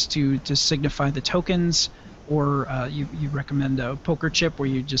cards to signify the tokens, or you recommend a poker chip where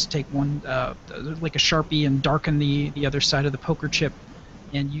you just take one, like a Sharpie, and darken the other side of the poker chip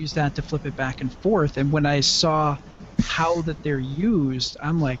and use that to flip it back and forth. And when I saw how that they're used,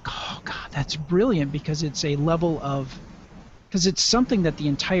 I'm like, oh God, that's brilliant, because it's a level of... because it's something that the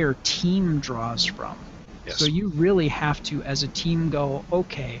entire team draws from. Yes. So you really have to, as a team, go,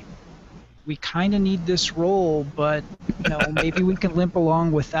 okay, we kind of need this role, but maybe we can limp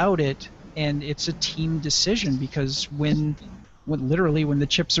along without it. And it's a team decision, because when the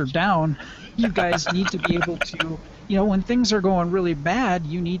chips are down, you guys need to be able to, when things are going really bad,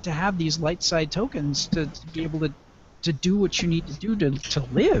 you need to have these light side tokens to be able to do what you need to do to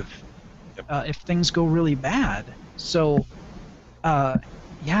live. Yep. If things go really bad. So,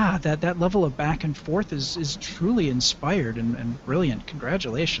 that level of back and forth is truly inspired and brilliant.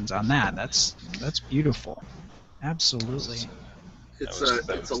 Congratulations on that. That's beautiful. Absolutely.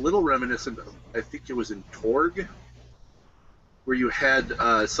 It's a little reminiscent of, I think it was in Torg, where you had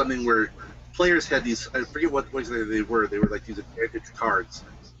something where players had these, I forget what they were like these advantage cards,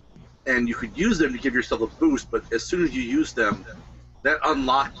 and you could use them to give yourself a boost, but as soon as you used them, that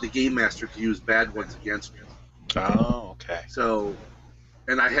unlocked the Game Master to use bad ones against you. Oh, okay. So,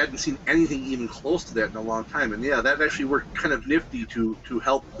 and I hadn't seen anything even close to that in a long time, and yeah, that actually worked kind of nifty to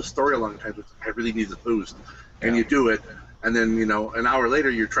help the story along times. I really need this boost, and you do it, and then an hour later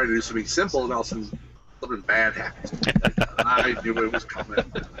you're trying to do something simple, and all of a sudden something bad happens. I knew it was coming,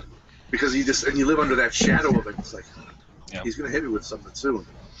 because you live under that shadow of it. It's like he's going to hit me with something soon.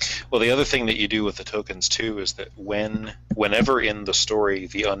 Well, the other thing that you do with the tokens too is that whenever in the story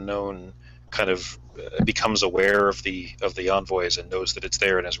the unknown kind of becomes aware of the envoys and knows that it's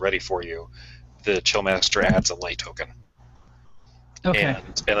there and is ready for you, the Chillmaster adds a light token. Okay.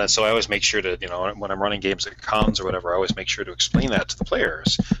 And so I always make sure to, when I'm running games at cons or whatever, I always make sure to explain that to the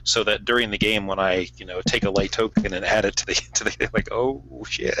players, so that during the game when I, take a light token and add it to the like, oh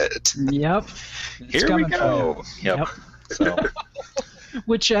shit. Yep. Here we go. Yep. So.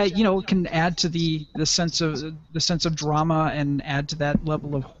 Which can add to the sense of drama and add to that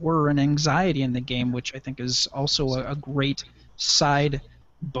level of horror and anxiety in the game, which I think is also a great side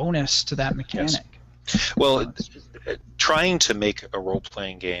bonus to that mechanic. Yes. Well, trying to make a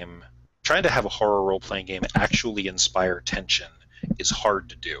role-playing game, trying to have a horror role-playing game actually inspire tension is hard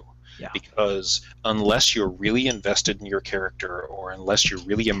to do. Yeah. Because unless you're really invested in your character, or unless you're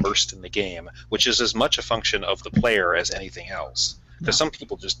really immersed in the game, which is as much a function of the player as anything else, because some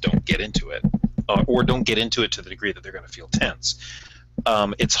people just don't get into it, or don't get into it to the degree that they're going to feel tense.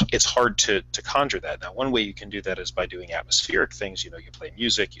 It's hard to conjure that. Now, one way you can do that is by doing atmospheric things. You play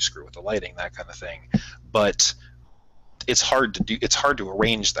music, you screw with the lighting, that kind of thing. But it's hard to do. It's hard to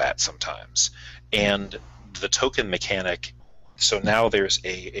arrange that sometimes. And the token mechanic. So now there's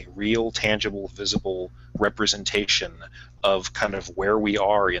a real, tangible, visible representation of kind of where we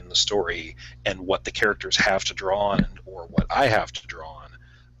are in the story and what the characters have to draw on, or what I have to draw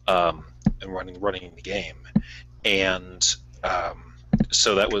on, and running the game. And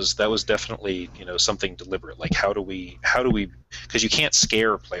so that was definitely something deliberate. Like how do we because you can't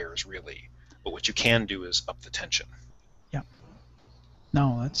scare players really, but what you can do is up the tension. Yeah.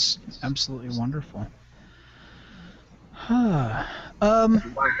 No, that's absolutely wonderful. Why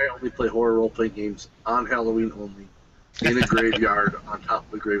I only play horror role-playing games on Halloween only, in a graveyard on top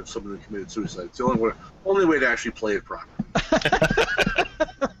of a grave of someone who committed suicide. It's the only way to actually play it properly.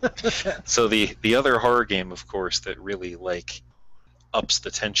 So the other horror game, of course, that really ups the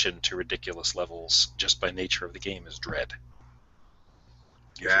tension to ridiculous levels just by nature of the game is Dread.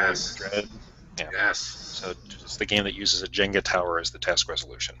 Yes. Dread. Yeah. Yes. So it's the game that uses a Jenga tower as the task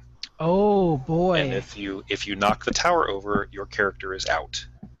resolution. Oh boy! And if you knock the tower over, your character is out,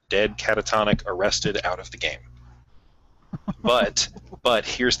 dead, catatonic, arrested, out of the game. But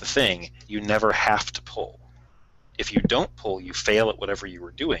here's the thing: you never have to pull. If you don't pull, you fail at whatever you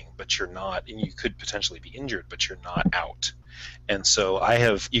were doing, but you're not, and you could potentially be injured, but you're not out. And so I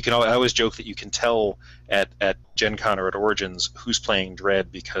always joke that you can tell at Gen Con or at Origins who's playing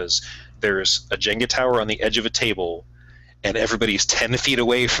Dread, because there's a Jenga tower on the edge of a table, and everybody's 10 feet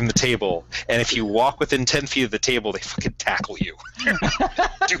away from the table, and if you walk within 10 feet of the table, they fucking tackle you.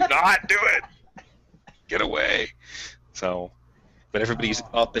 Do not do it! Get away. So, but everybody's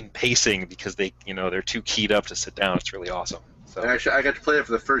up and pacing because they're too keyed up to sit down. It's really awesome. So. Actually, I got to play it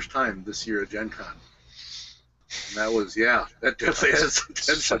for the first time this year at Gen Con. And that was, that definitely has some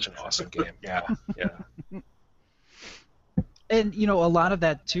tension. Such an awesome game. Yeah. And a lot of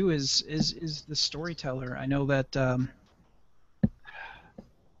that too is the storyteller. I know that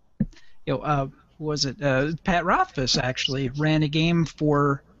who was it? Pat Rothfuss actually ran a game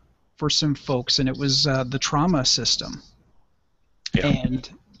for some folks, and it was the Trauma system. Yeah. And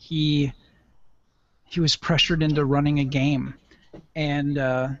he was pressured into running a game,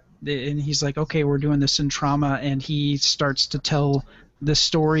 and he's like, okay, we're doing this in Trauma, and he starts to tell the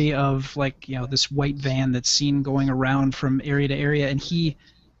story of this white van that's seen going around from area to area, and he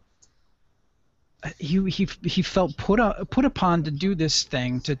he felt put upon to do this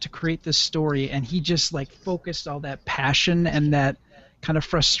thing, to create this story, and he just like focused all that passion and that kind of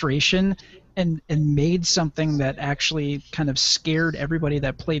frustration and made something that actually kind of scared everybody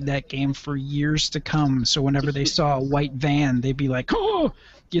that played that game for years to come. So whenever they saw a white van, they'd be like, oh,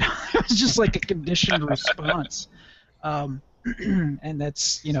 you know, it was just like a conditioned response. And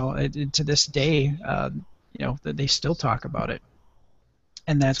that's, you know, to this day, you know, that they still talk about it.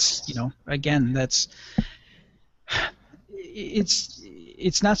 And that's, you know, again, that's,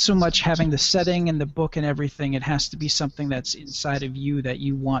 it's not so much having the setting and the book and everything. It has to be something that's inside of you that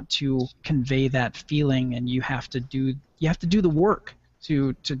you want to convey that feeling, and you have to do the work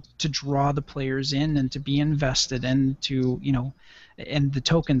to draw the players in and to be invested, and to, you know, and the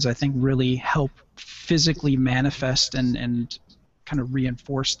tokens, I think, really help physically manifest and kind of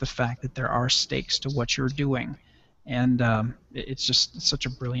reinforce the fact that there are stakes to what you're doing. And it's just such a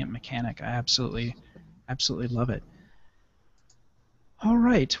brilliant mechanic. I absolutely love it. All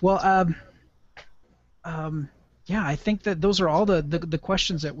right. Well, yeah, I think that those are all the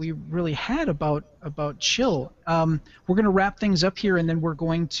questions that we really had about Chill. We're going to wrap things up here, and then we're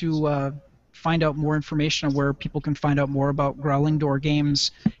going to find out more information on where people can find out more about Growling Door Games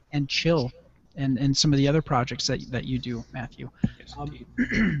and Chill, and some of the other projects that you do, Matthew. Yes, indeed.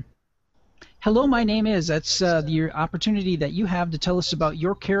 Hello, my name is. That's the opportunity that you have to tell us about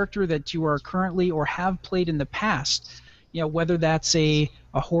your character that you are currently or have played in the past. You know, whether that's a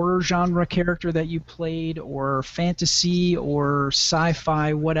horror genre character that you played, or fantasy, or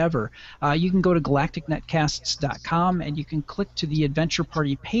sci-fi, whatever. You can go to galacticnetcasts.com, and you can click to the Adventure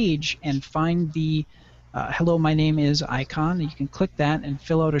Party page and find the Hello, my name is icon. You can click that and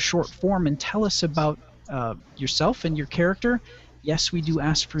fill out a short form and tell us about yourself and your character. Yes, we do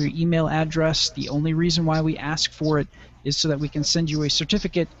ask for your email address. The only reason why we ask for it is so that we can send you a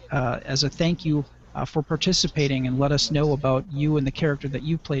certificate as a thank you for participating, and let us know about you and the character that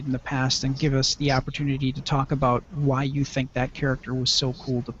you played in the past, and give us the opportunity to talk about why you think that character was so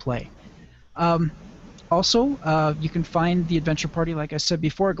cool to play. Also, you can find the Adventure Party, like I said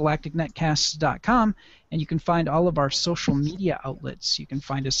before, at galacticnetcasts.com, and you can find all of our social media outlets. You can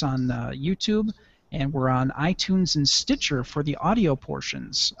find us on YouTube, and we're on iTunes and Stitcher for the audio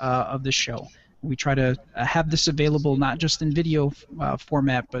portions of the show. We try to have this available not just in video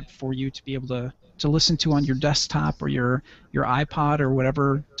format, but for you to be able to listen to on your desktop or your iPod or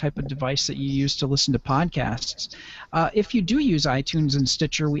whatever type of device that you use to listen to podcasts. If you do use iTunes and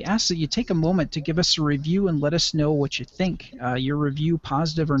Stitcher, we ask that you take a moment to give us a review and let us know what you think. Your review,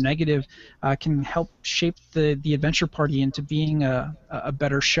 positive or negative, can help shape the Adventure Party into being a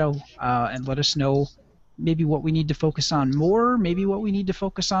better show, and let us know maybe what we need to focus on more, maybe what we need to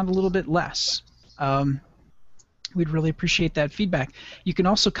focus on a little bit less. We'd really appreciate that feedback. You can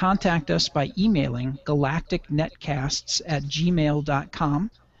also contact us by emailing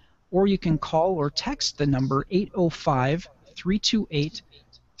galacticnetcasts@gmail.com, or you can call or text the number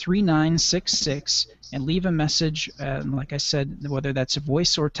 805-328-3966 and leave a message. Like I said, whether that's a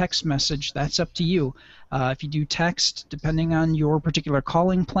voice or text message, that's up to you. If you do text, depending on your particular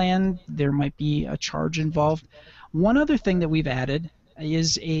calling plan, there might be a charge involved. One other thing that we've added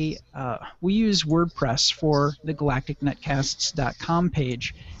is we use WordPress for the galacticnetcasts.com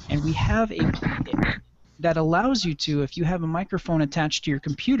page, and we have a plugin that allows you to, if you have a microphone attached to your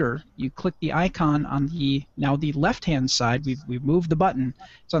computer, you click the icon on the left-hand side. We've moved the button.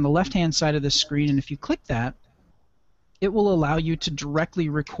 It's on the left-hand side of the screen, and if you click that, it will allow you to directly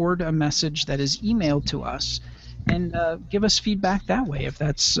record a message that is emailed to us, and give us feedback that way if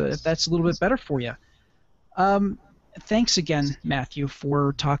that's a little bit better for you. Thanks again, Matthew,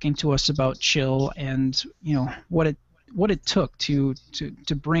 for talking to us about Chill, and you know what it took to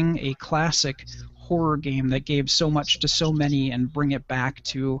bring a classic horror game that gave so much to so many and bring it back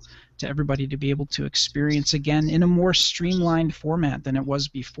to everybody to be able to experience again in a more streamlined format than it was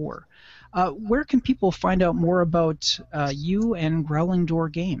before. Where can people find out more about you and Growling Door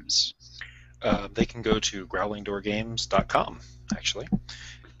Games? They can go to growlingdoorgames.com, actually.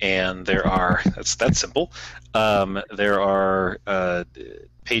 And there are, that's simple, there are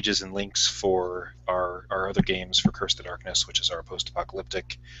pages and links for our other games, for Curse the Darkness, which is our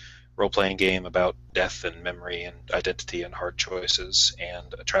post-apocalyptic role-playing game about death and memory and identity and hard choices,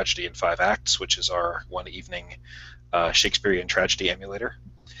 and A Tragedy in 5 Acts, which is our one-evening Shakespearean tragedy emulator,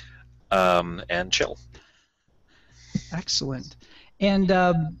 and Chill. Excellent. And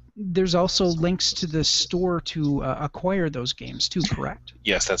there's also links to the store to acquire those games too, correct?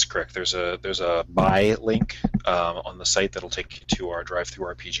 Yes, that's correct. There's a buy link on the site that'll take you to our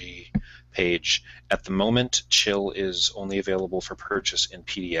Drive-Thru RPG page. At the moment, Chill is only available for purchase in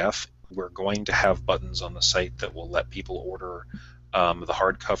PDF. we're going to have buttons on the site that will let people order the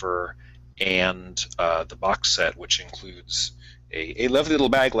hardcover and the box set, which includes a lovely little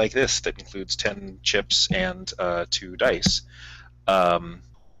bag like this that includes 10 chips and 2 dice.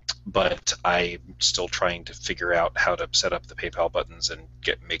 But I'm still trying to figure out how to set up the PayPal buttons and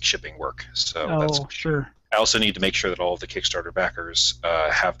make shipping work. So sure. I also need to make sure that all of the Kickstarter backers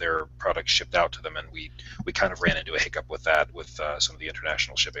have their products shipped out to them, and we kind of ran into a hiccup with that with some of the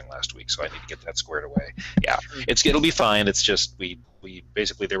international shipping last week. So I need to get that squared away. Yeah, it'll be fine. It's just we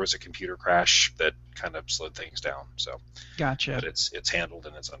basically there was a computer crash that kind of slowed things down. So gotcha. But it's handled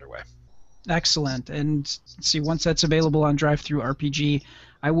and it's underway. Excellent. And see, once that's available on DriveThruRPG,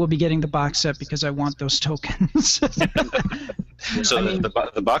 I will be getting the box set because I want those tokens. So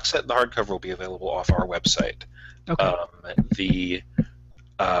the box set and the hardcover will be available off our website. Okay.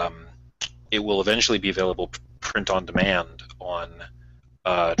 It will eventually be available print on demand on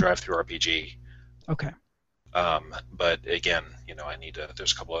DriveThruRPG. Okay. But again,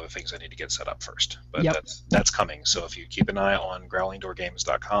 there's a couple other things I need to get set up first. But Yep. that's coming. So if you keep an eye on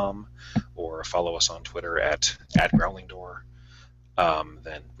growlingdoorgames.com or follow us on Twitter at growlingdoor,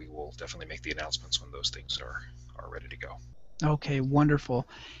 then we will definitely make the announcements when those things are ready to go. Okay, wonderful.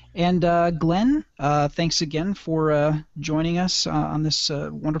 And Glenn, thanks again for joining us on this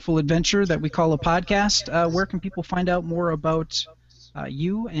wonderful adventure that we call a podcast. Where can people find out more about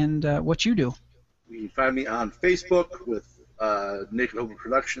you and what you do? You can find me on Facebook with Naked Hobo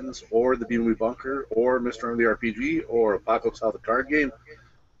Productions, or the B-Movie Bunker, or Mr. Early RPG, or Apocalypse How the Card Game,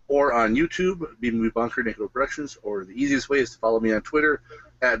 or on YouTube, B-Movie Bunker, Naked Hobo Productions, or the easiest way is to follow me on Twitter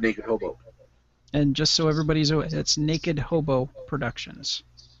at Naked Hobo. And just so everybody's aware, it's Naked Hobo Productions.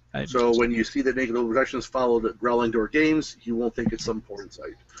 So when you see that Naked Hobo Productions followed at Growling Door Games, you won't think it's some porn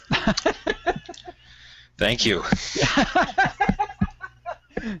site. Thank you.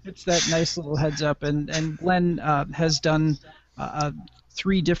 It's that nice little heads up. And Glenn has done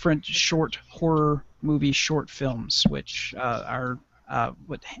 3 different short horror movie short films, which are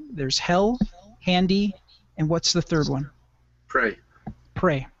there's Hell, Handy, and what's the third one? Prey.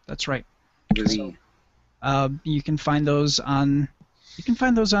 That's right. So, you can find those on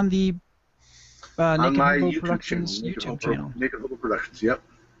the on Naked my Hobo YouTube Productions channel. Naked Hobo Productions. Yep.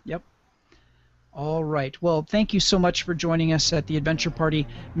 All right. Well, thank you so much for joining us at the Adventure Party.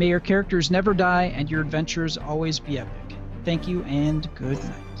 May your characters never die and your adventures always be epic. Thank you and good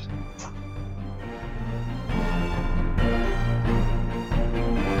night.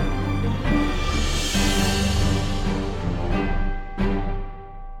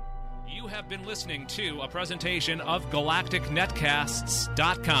 You have been listening to a presentation of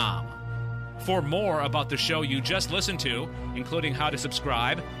GalacticNetcasts.com. For more about the show you just listened to, including how to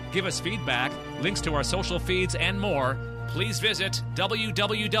subscribe, give us feedback, links to our social feeds, and more, please visit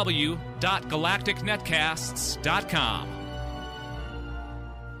www.galacticnetcasts.com.